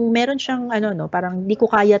kung meron siyang parang hindi ko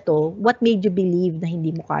kaya to, what made you believe na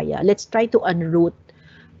hindi mo kaya? Let's try to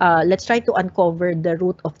let's try to uncover the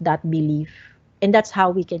root of that belief. And that's how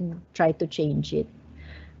we can try to change it.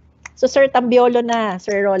 So Sir Tambiolo na,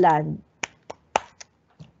 Sir Roland.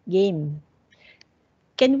 Game.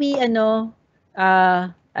 Can we I'll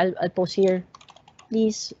post here.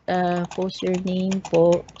 Please post your name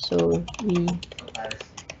po so we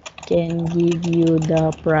can give you the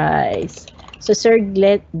prize. So Sir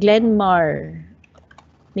Glenmar,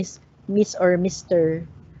 Miss or Mr.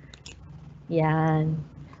 Yan.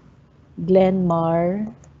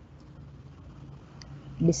 Glenmar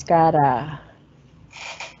Biscara.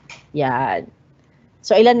 Yan.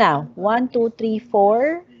 So ilan na? 1, 2, 3,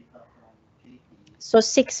 4. So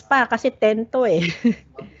 6 pa kasi 10 to eh.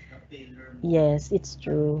 Yes, it's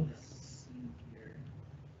true.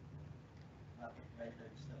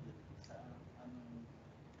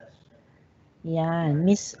 Yan.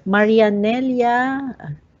 Miss Marianelia.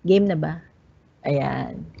 Game na ba?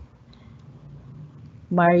 Ayan.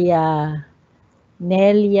 Maria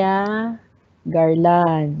Nelia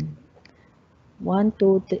Garland. 1,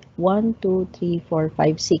 2, 3, 4,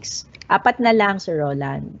 5, 6. Apat na lang, Sir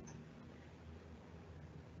Roland.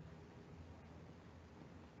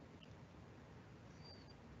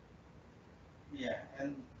 Yeah,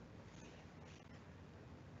 and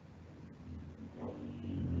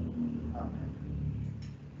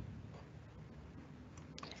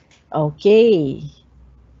Okay.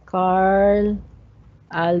 Carl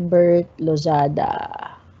Albert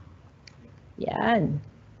Lozada. Yan.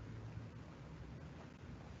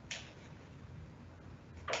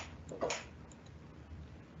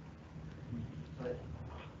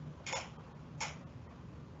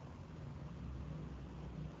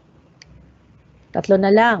 Tatlo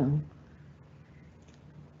na lang.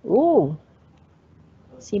 Ooh.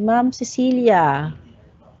 Si Ma'am Cecilia.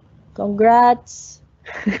 Congrats.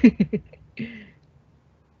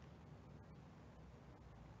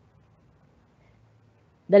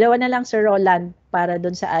 Dalawa na lang, Sir Roland, para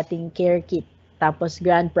doon sa ating care kit. Tapos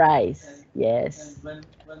grand prize. Yes. When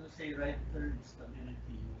you say right third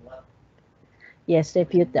stability, what? Yes,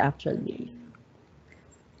 refute the actual name.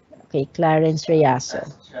 Okay, Clarence Reyaso.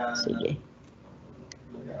 Sige.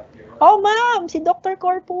 Oh, ma'am! Si Dr.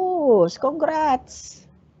 Corpus! Congrats!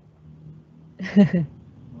 If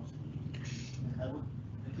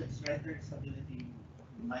it's right third stability,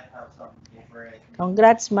 you might have some different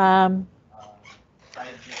Congrats, ma'am.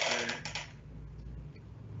 side differ.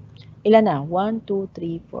 Ilan na? 1, 2,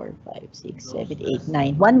 3, 4, 5, 6, 7,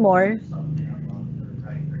 8, 9. One more.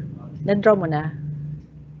 Na-draw mo na.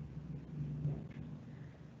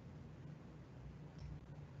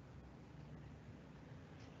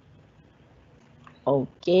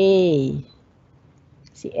 Okay.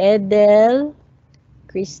 Si Edel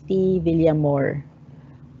Christy Villamor.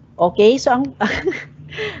 Okay, so ang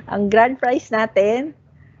ang grand prize natin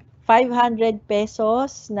 500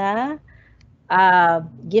 pesos na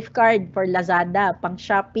gift card for Lazada pang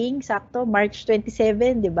shopping, sakto March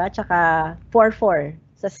 27, 'di ba? Tsaka 4/4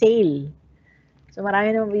 sa sale. So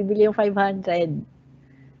marami na bibili yung 500.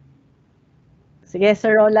 Sige,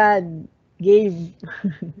 Sir Roland, game.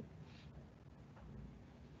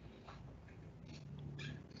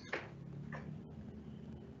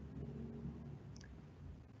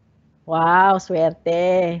 Wow,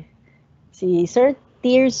 swerte. Si Sir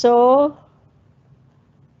Tirso.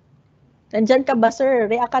 Nandyan ka ba,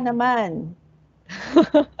 sir? React ka naman.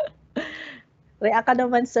 React ka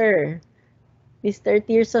naman, sir. Mr.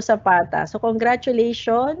 Tirso Zapata. So,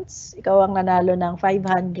 congratulations. Ikaw ang nanalo ng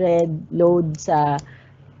 500 load sa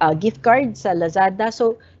gift card sa Lazada.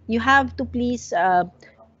 So, you have to please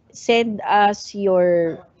send us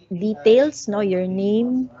your details, no, your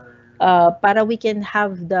name, para we can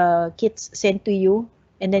have the kits sent to you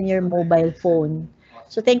and then your mobile phone.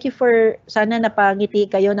 So thank you for, sana napangiti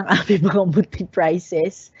kayo ng aming mga munting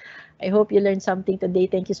prizes. I hope you learned something today.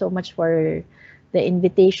 Thank you so much for the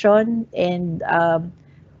invitation. And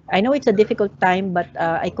I know it's a difficult time, but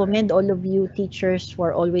I commend all of you teachers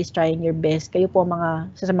for always trying your best. Kayo po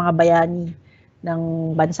sa mga bayani ng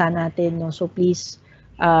bansa natin. No? So please,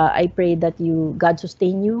 I pray that God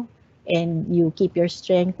sustain you and you keep your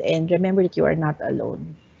strength and remember that you are not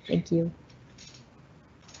alone. Thank you.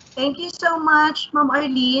 Thank you so much, Ma'am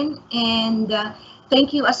Arlene, and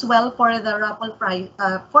thank you as well for the raffle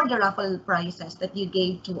prizes that you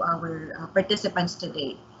gave to our participants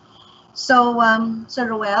today. So,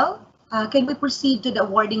 Sir Ruel, can we proceed to the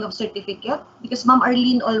awarding of certificate? Because Ma'am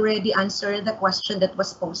Arlene already answered the question that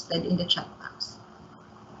was posted in the chat box.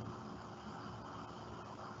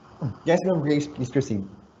 Yes, Ma'am Grace, please proceed.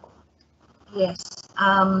 Yes.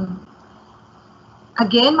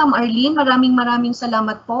 Again, Ma'am Arlene, maraming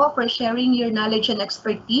salamat po for sharing your knowledge and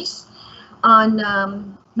expertise on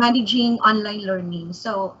managing online learning.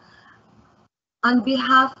 So, on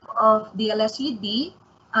behalf of DLSU-D,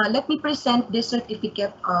 let me present this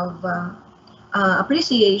certificate of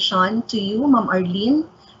appreciation to you, Ma'am Arlene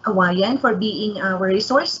Awayan, for being our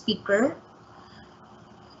resource speaker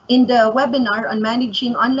in the webinar on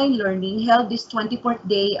managing online learning held this 24th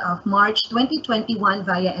day of March 2021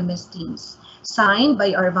 via MS Teams. Signed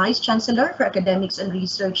by our Vice Chancellor for Academics and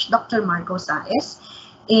Research, Dr. Marco Saez,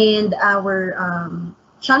 and our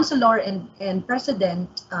Chancellor and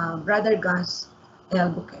President, Brother Gus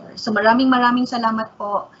Albuquerque. So maraming salamat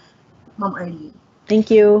po, Ma'am Arlene.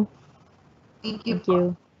 Thank you. Thank you. Thank you.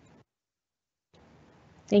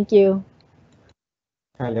 Thank you.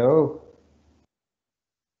 Hello.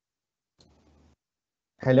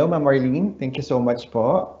 Hello, Ma'am Arlene. Thank you so much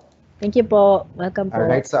po. Thank you po. Welcome All po.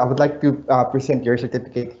 right, so I would like to present your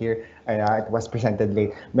certificate here. It was presented late.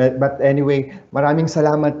 But anyway, maraming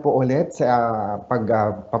salamat po ulit sa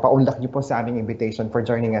papaunlak niyo po sa aming invitation for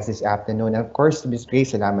joining us this afternoon. And of course, to Ms.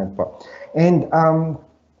 Grace, salamat po. And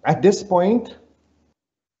at this point,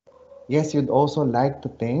 yes, you'd also like to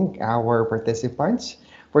thank our participants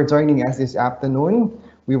for joining us this afternoon.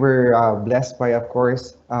 We were blessed by, of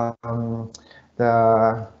course, the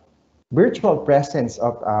virtual presence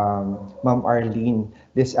of Ma'am Arlene.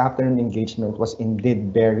 This afternoon engagement was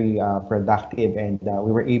indeed very productive, and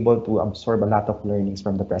we were able to absorb a lot of learnings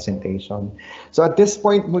from the presentation. So at this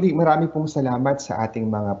point, muli marami pong salamat sa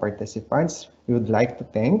ating mga participants. We would like to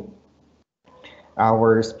thank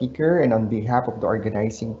our speaker, and on behalf of the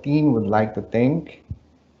organizing team, would like to thank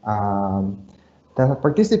the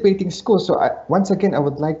participating schools. So once again, I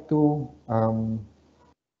would like to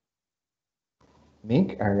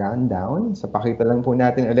make a rundown. So pakita lang po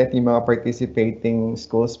natin ulit yung mga participating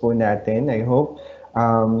schools po natin. I hope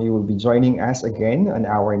you will be joining us again on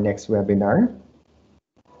our next webinar.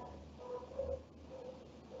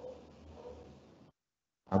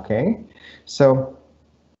 Okay, so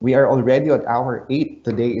we are already at hour 8.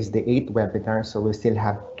 Today is the 8th webinar, so we still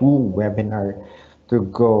have 2 webinars to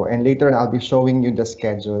go. And later on, I'll be showing you the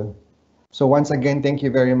schedule. So once again, thank you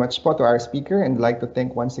very much po to our speaker, and I'd like to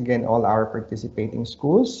thank once again all our participating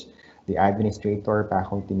schools, the administrator,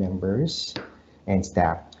 faculty members, and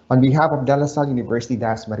staff. On behalf of De La Salle University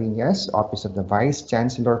Das Marinas, Office of the Vice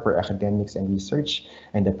Chancellor for Academics and Research,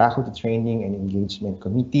 and the Faculty Training and Engagement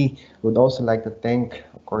Committee, we would also like to thank,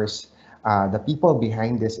 of course, the people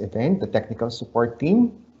behind this event, the technical support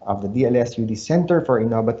team of the DLSU-D Center for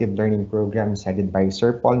Innovative Learning Programs headed by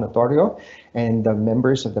Sir Paul Notorio, and the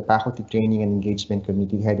members of the Faculty Training and Engagement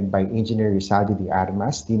Committee headed by Engineer Rizaldo de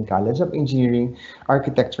Armas, Dean College of Engineering,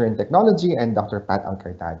 Architecture and Technology, and Dr. Pat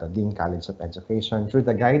Alcartado, Dean College of Education, through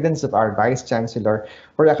the guidance of our Vice Chancellor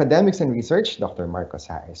for Academics and Research, Dr. Marcos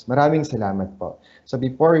Saez. Maraming salamat po. So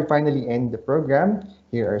before we finally end the program,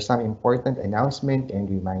 here are some important announcements and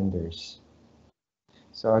reminders.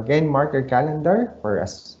 So again, mark your calendar for,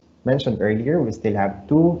 as mentioned earlier, we still have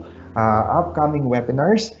 2 upcoming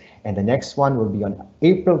webinars, and the next one will be on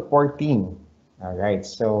April 14. All right,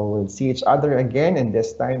 so we'll see each other again, and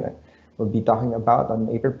this time we'll be talking about, on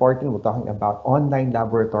April 14, we're talking about online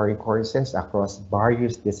laboratory courses across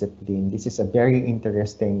various disciplines. This is a very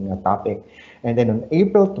interesting topic. And then on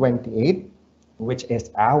April 28, which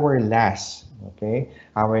is our last,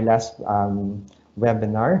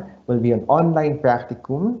 webinar, will be an online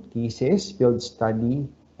practicum, thesis, field study,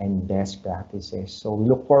 and best practices. So we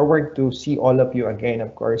look forward to see all of you again,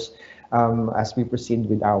 of course, as we proceed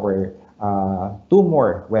with our 2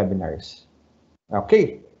 more webinars.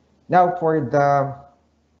 Okay, now for the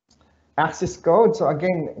access code. So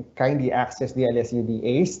again, kindly access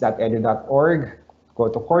dlsudace.edu.org. Go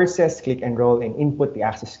to courses, click enroll, and input the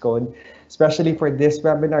access code. Especially for this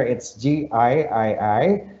webinar, it's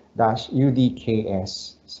GIII-UDKS.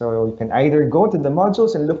 So you can either go to the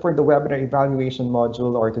modules and look for the webinar evaluation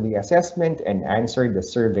module, or to the assessment and answer the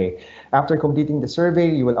survey. After completing the survey,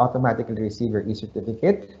 you will automatically receive your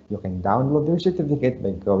e-certificate. You can download your certificate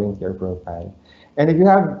by going to your profile. And if you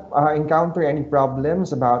have encountered any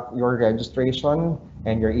problems about your registration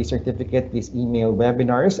and your e-certificate, please email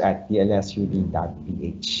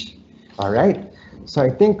webinars@dlsud.ph. All right. So I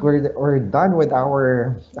think we're done with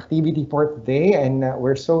our activity for today, and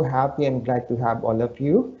we're so happy and glad to have all of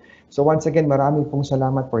you. So once again, marami pong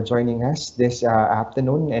salamat for joining us this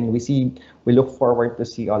afternoon, and we look forward to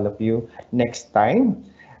see all of you next time.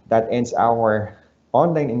 That ends our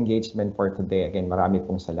online engagement for today. Again, marami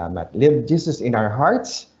pong salamat. Live Jesus in our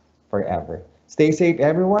hearts forever. Stay safe,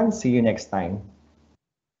 everyone. See you next time.